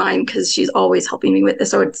near mine because she's always helping me with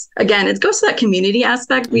this. So it goes to that community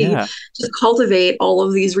aspect. We just cultivate all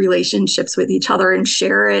of these relationships with each other and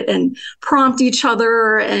share it and prompt each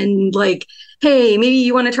other and like, hey, maybe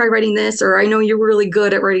you want to try writing this, or I know you're really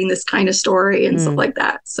good at writing this kind of story and stuff like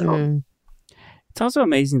that. So it's also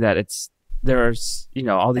amazing that there's, you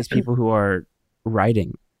know, all these people who are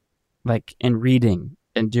writing, like, and reading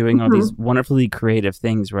and doing all these wonderfully creative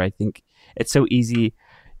things where I think it's so easy.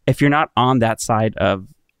 If you're not on that side of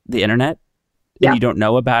the internet and you don't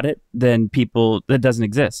know about it, then that doesn't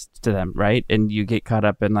exist to them, right? And you get caught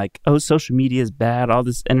up in like, oh, social media is bad, all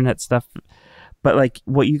this internet stuff. But like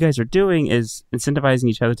what you guys are doing is incentivizing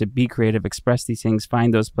each other to be creative, express these things,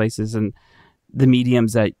 find those places and the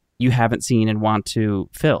mediums that you haven't seen and want to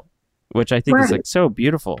fill, which I think is like so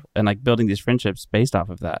beautiful, and like building these friendships based off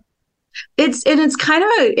of that. It's kind of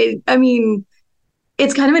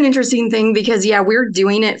it's kind of an interesting thing because we're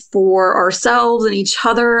doing it for ourselves and each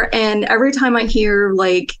other. And every time I hear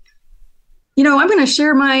like, you know, I'm going to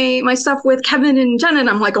share my stuff with Kevin and Jenna, and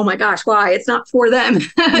I'm like, oh my gosh, why? It's not for them. Not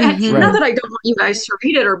that I don't want you guys to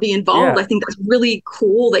read it or be involved. I think that's really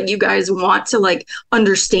cool that you guys want to like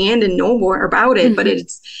understand and know more about it. But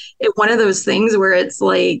it's one of those things where it's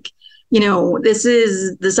like, you know, this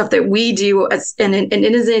is the stuff that we do and it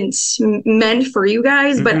isn't meant for you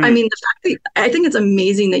guys. But I mean, the fact that I think it's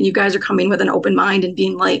amazing that you guys are coming with an open mind and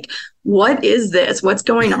being like, what is this? What's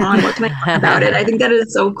going on? What can I talk about it? I think that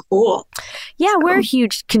is so cool. Yeah, we're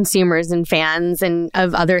huge consumers and fans and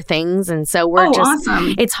of other things. And so we're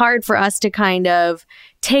awesome. It's hard for us to kind of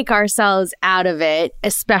take ourselves out of it,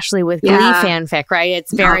 especially with Glee fanfic, right?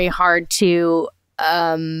 It's very hard to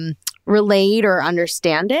relate or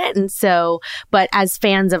understand it. And so, but as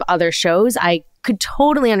fans of other shows, I could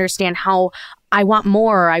totally understand how I want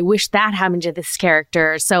more. I wish that happened to this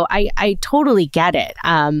character. So I totally get it.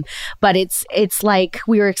 But it's like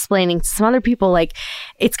we were explaining to some other people, like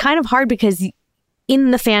it's kind of hard because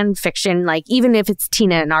in the fan fiction, like even if it's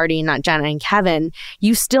Tina and Artie, not Jenna and Kevin,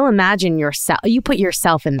 you still imagine yourself. You put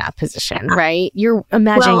yourself in that position, right? You're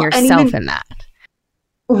imagining yourself in that.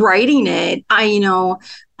 Writing it,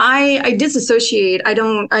 I disassociate. I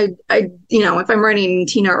if I'm writing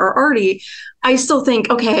Tina or Artie, I still think,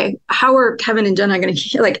 okay, how are Kevin and Jenna going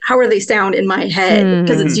to, like, how are they sound in my head?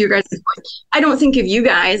 Because it's you guys' voice. I don't think of you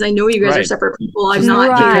guys. I know you guys are separate people. I'm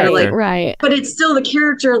not here. Like, but it's still the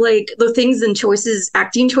character, like the things and choices,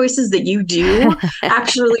 acting choices that you do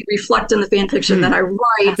actually reflect in the fan fiction that I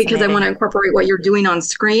write because I want to incorporate what you're doing on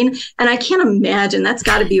screen. And I can't imagine that's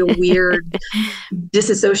got to be a weird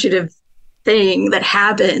disassociative thing that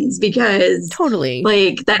happens because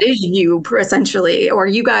like that is you essentially, or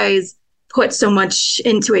you guys put so much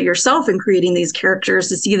into it yourself in creating these characters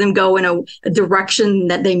to see them go in a direction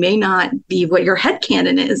that they may not be what your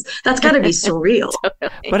headcanon is. That's got to be surreal.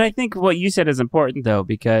 But I think what you said is important though,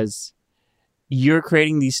 because you're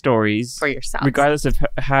creating these stories for yourself, regardless of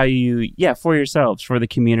how for yourselves, for the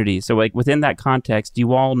community. So like within that context,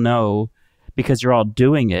 you all know, because you're all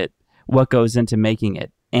doing it, what goes into making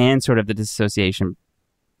it and sort of the disassociation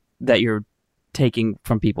that you're taking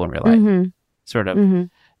from people in real life, sort of.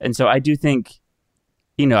 And so I do think,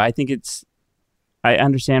 I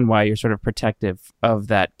understand why you're sort of protective of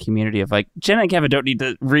that community of like, Jenna and Kevin don't need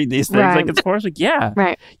to read these things. Like, it's for us, like,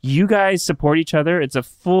 you guys support each other. It's a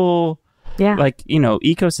full,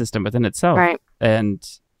 ecosystem within itself. Right. And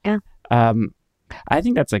I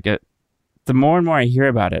think that's like the more and more I hear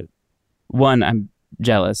about it, one, I'm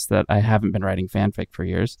jealous that I haven't been writing fanfic for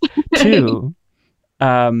years. Two,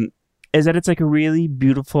 is that it's like a really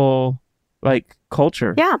beautiful, like,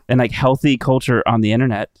 culture and like healthy culture on the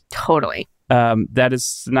internet. Totally. That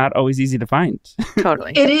is not always easy to find.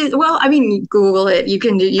 Totally. It is. Well, I mean, Google it. You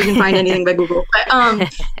can find anything by Google.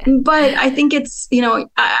 But I think it's,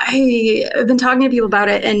 I've been talking to people about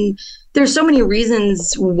it, and there's so many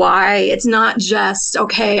reasons why it's not just,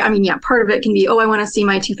 okay, I mean, yeah, part of it can be, oh, I want to see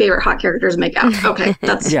my two favorite hot characters make out. Okay,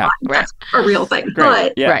 that's fine. That's a real thing.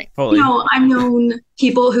 But, fully. you know, I've known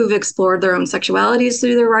people who've explored their own sexualities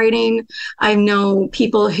through their writing. I know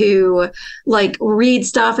people who like read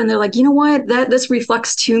stuff and they're like, you know what, this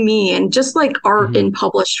reflects to me. And just like art in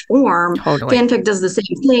published form, fanfic does the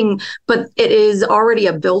same thing, but it is already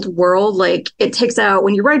a built world. Like it takes out,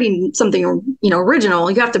 when you're writing something, you know, original,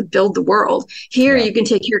 you have to build the world. Here you can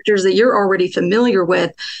take characters that you're already familiar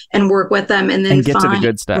with and work with them and then get to the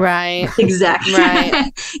good stuff. Right. Exactly.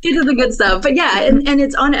 Right. Get to the good stuff. But yeah, and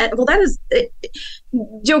it's that is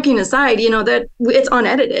joking aside, you know, that it's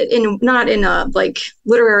unedited and not in a like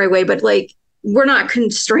literary way, but like we're not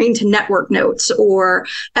constrained to network notes or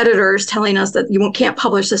editors telling us that you can't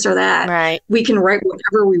publish this or that. Right. We can write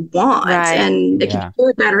whatever we want, and it can be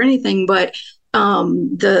good, bad, or anything, but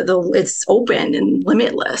it's open and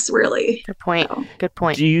limitless, really. Good point. So. Good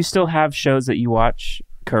point. Do you still have shows that you watch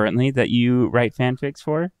currently that you write fanfics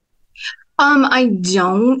for? I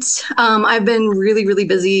don't. I've been really, really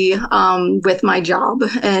busy with my job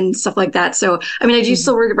and stuff like that. So, I mean, I do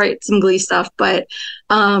still write some Glee stuff, but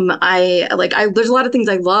there's a lot of things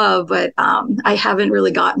I love, but I haven't really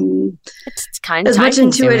gotten it's kind of as much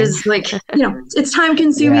into it as like, you know, it's time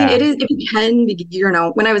consuming. It is, it can be, you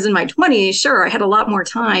know, when I was in my 20s, sure, I had a lot more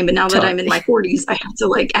time, but now that I'm in my 40s, I have to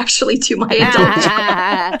like actually do my adult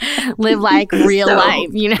job. Live like real life,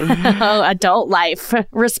 you know, adult life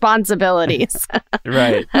responsibilities.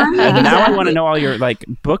 Right. Now I want to know all your like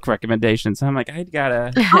book recommendations. I'm like, I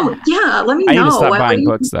gotta. Oh yeah, let me know. I need to stop buying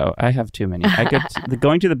books though. I have too many.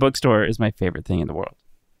 Going to the bookstore is my favorite thing in the world.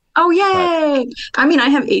 Oh yay! I mean, I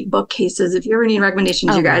have 8 bookcases. If you ever need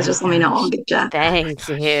recommendations, you guys just let me know. I'll get you. Thank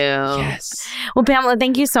you. Yes. Well, Pamela,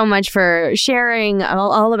 thank you so much for sharing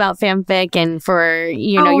all about fanfic and for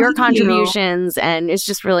your contributions. And it's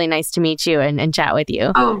just really nice to meet you and chat with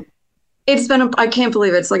you. Oh. It's been I can't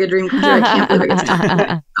believe it's like a dream come true. I can't believe it.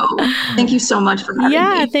 Thank you so much for having me.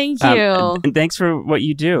 Yeah, thank you. And thanks for what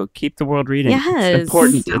you do. Keep the world reading. Yes. It's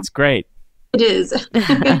important. It's great. It is.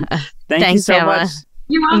 Thanks you so Pamela. much.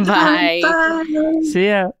 You're welcome. Bye. Bye. See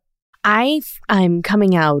ya. I'm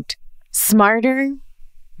coming out smarter,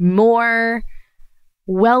 more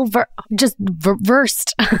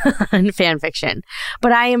versed in fan fiction,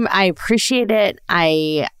 but I appreciate it.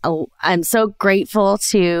 I'm so grateful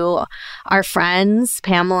to our friends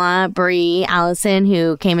Pamela, Bree, Allison,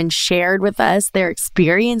 who came and shared with us their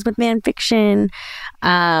experience with fan fiction.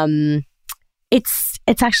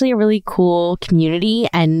 It's actually a really cool community,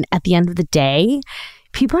 and at the end of the day,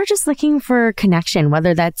 people are just looking for connection,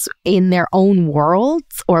 whether that's in their own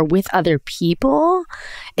worlds or with other people.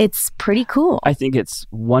 It's pretty cool. I think it's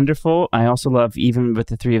wonderful. I also love, even with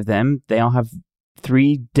the 3 of them, they all have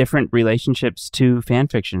 3 different relationships to fan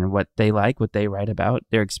fiction, what they like, what they write about,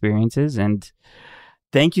 their experiences. And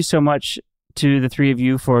thank you so much to the 3 of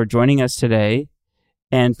you for joining us today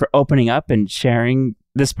and for opening up and sharing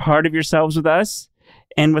this part of yourselves with us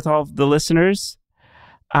and with all the listeners.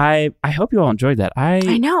 I hope you all enjoyed that. I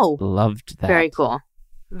know. Loved that. Very cool.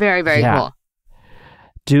 Very, very cool.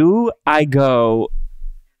 Do I go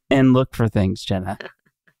and look for things, Jenna?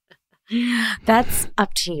 That's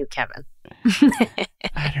up to you, Kevin.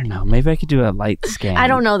 I don't know. Maybe I could do a light scan. I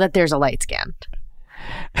don't know that there's a light scan.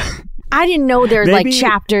 I didn't know there's like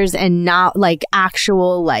chapters and not like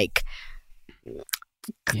actual like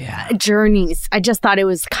journeys. I just thought it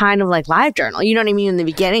was kind of like live journal. You know what I mean? In the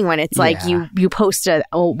beginning when it's like you post a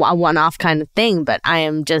one-off kind of thing, but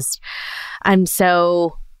I'm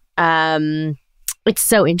so it's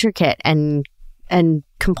so intricate and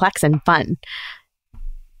complex and fun.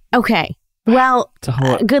 Okay. Well,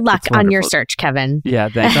 good luck on your search, Kevin. Yeah,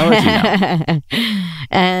 thanks. I'll let you know.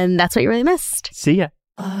 And that's what you really missed. See ya.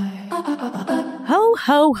 Ho,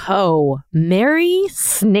 ho, ho. Merry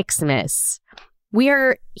Snicksmas. We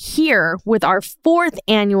are here with our 4th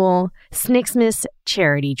annual Snicksmas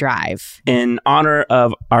charity drive. In honor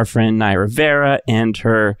of our friend Naya Rivera and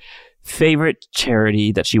her favorite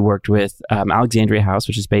charity that she worked with, Alexandria House,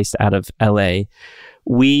 which is based out of LA,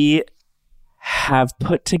 we have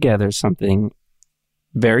put together something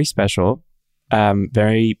very special,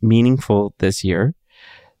 very meaningful this year.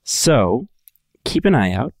 So keep an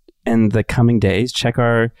eye out in the coming days. Check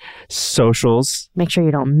our socials. Make sure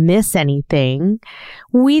you don't miss anything.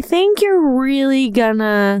 We think you're really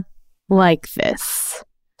gonna like this.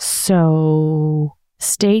 So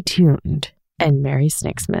stay tuned and Merry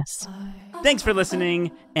Snicksmas. Thanks for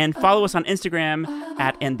listening, and follow us on Instagram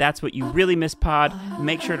 @And That's What You Really Miss Pod.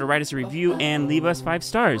 Make sure to write us a review and leave us 5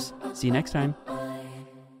 stars. See you next time.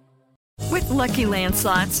 With Lucky Land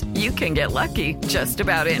Slots, you can get lucky just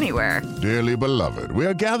about anywhere. Dearly beloved, we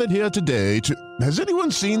are gathered here today to... Has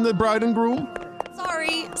anyone seen the bride and groom?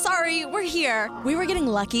 Sorry, we're here. We were getting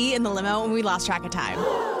lucky in the limo and we lost track of time.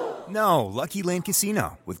 No, Lucky Land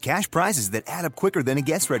Casino, with cash prizes that add up quicker than a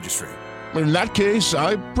guest registry. In that case,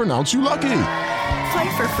 I pronounce you lucky.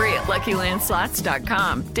 Play for free at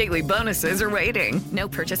LuckyLandSlots.com. Daily bonuses are waiting. No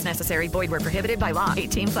purchase necessary. Void where prohibited by law.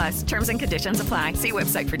 18+. Terms and conditions apply. See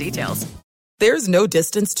website for details. There's no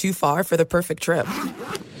distance too far for the perfect trip.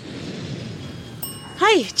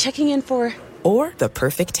 Hi, checking in for... Or the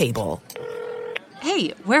perfect table. Hey,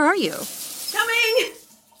 where are you? Coming!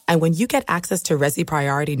 And when you get access to Resi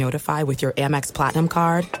Priority Notify with your Amex Platinum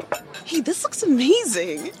card... Hey, this looks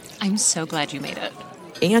amazing. I'm so glad you made it.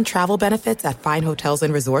 And travel benefits at fine hotels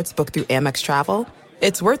and resorts booked through Amex Travel,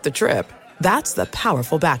 it's worth the trip. That's the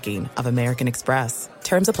powerful backing of American Express.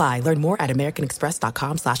 Terms apply. Learn more at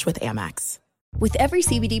americanexpress.com/withAmex. With every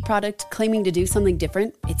CBD product claiming to do something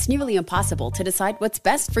different, it's nearly impossible to decide what's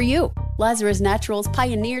best for you. Lazarus Naturals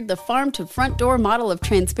pioneered the farm-to-front-door model of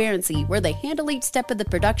transparency, where they handle each step of the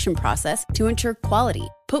production process to ensure quality,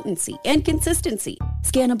 potency, and consistency.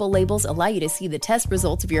 Scannable labels allow you to see the test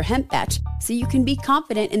results of your hemp batch, so you can be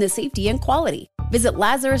confident in the safety and quality. Visit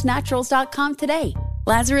LazarusNaturals.com today.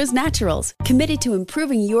 Lazarus Naturals, committed to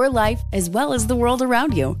improving your life as well as the world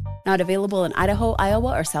around you. Not available in Idaho,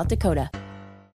 Iowa, or South Dakota.